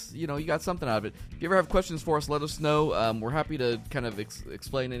it's, you got something out of it. If you ever have questions for us, let us know. We're happy to kind of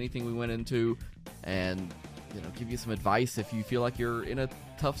explain anything we went into, and give you some advice if you feel like you're in a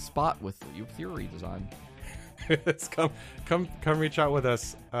tough spot with your redesign. Come reach out with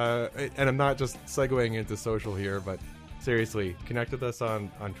us. And I'm not just segueing into social here, but seriously, connect with us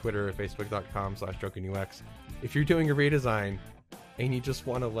on Twitter at facebook.com/drunkenux. If you're doing a redesign and you just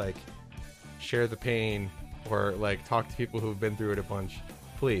want to share the pain or talk to people who've been through it a bunch,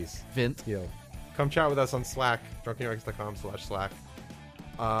 please vent. Come chat with us on Slack, drunkenux.com/Slack.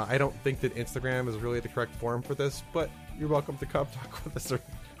 I don't think that Instagram is really the correct forum for this, but you're welcome to come talk with us or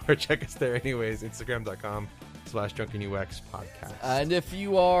check us there anyways. Instagram.com/drunkenux podcast. And if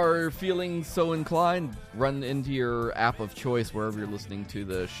you are feeling so inclined, run into your app of choice wherever you're listening to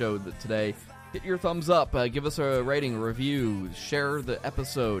the show today. Hit your thumbs up, give us a rating, review, share the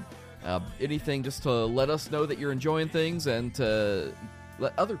episode, anything just to let us know that you're enjoying things and to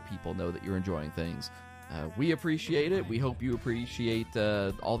let other people know that you're enjoying things. We appreciate it. We hope you appreciate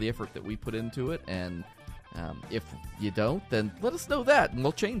all the effort that we put into it, and if you don't, then let us know that, and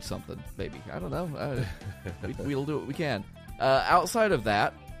we'll change something, maybe. I don't know. We'll do what we can. Outside of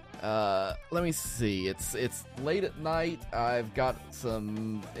that, let me see. It's late at night. I've got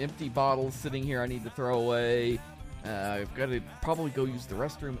some empty bottles sitting here I need to throw away. I've got to probably go use the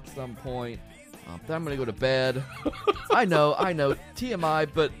restroom at some point. Then I'm going to go to bed. I know, TMI,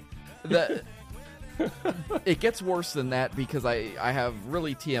 but it gets worse than that, because I have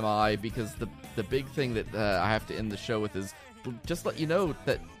really TMI, because the big thing that I have to end the show with is just let you know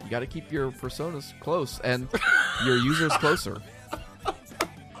that you got to keep your personas close and your users closer.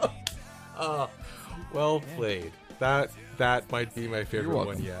 Well played. That might be my favorite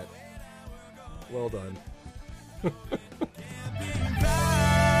one yet. Well done.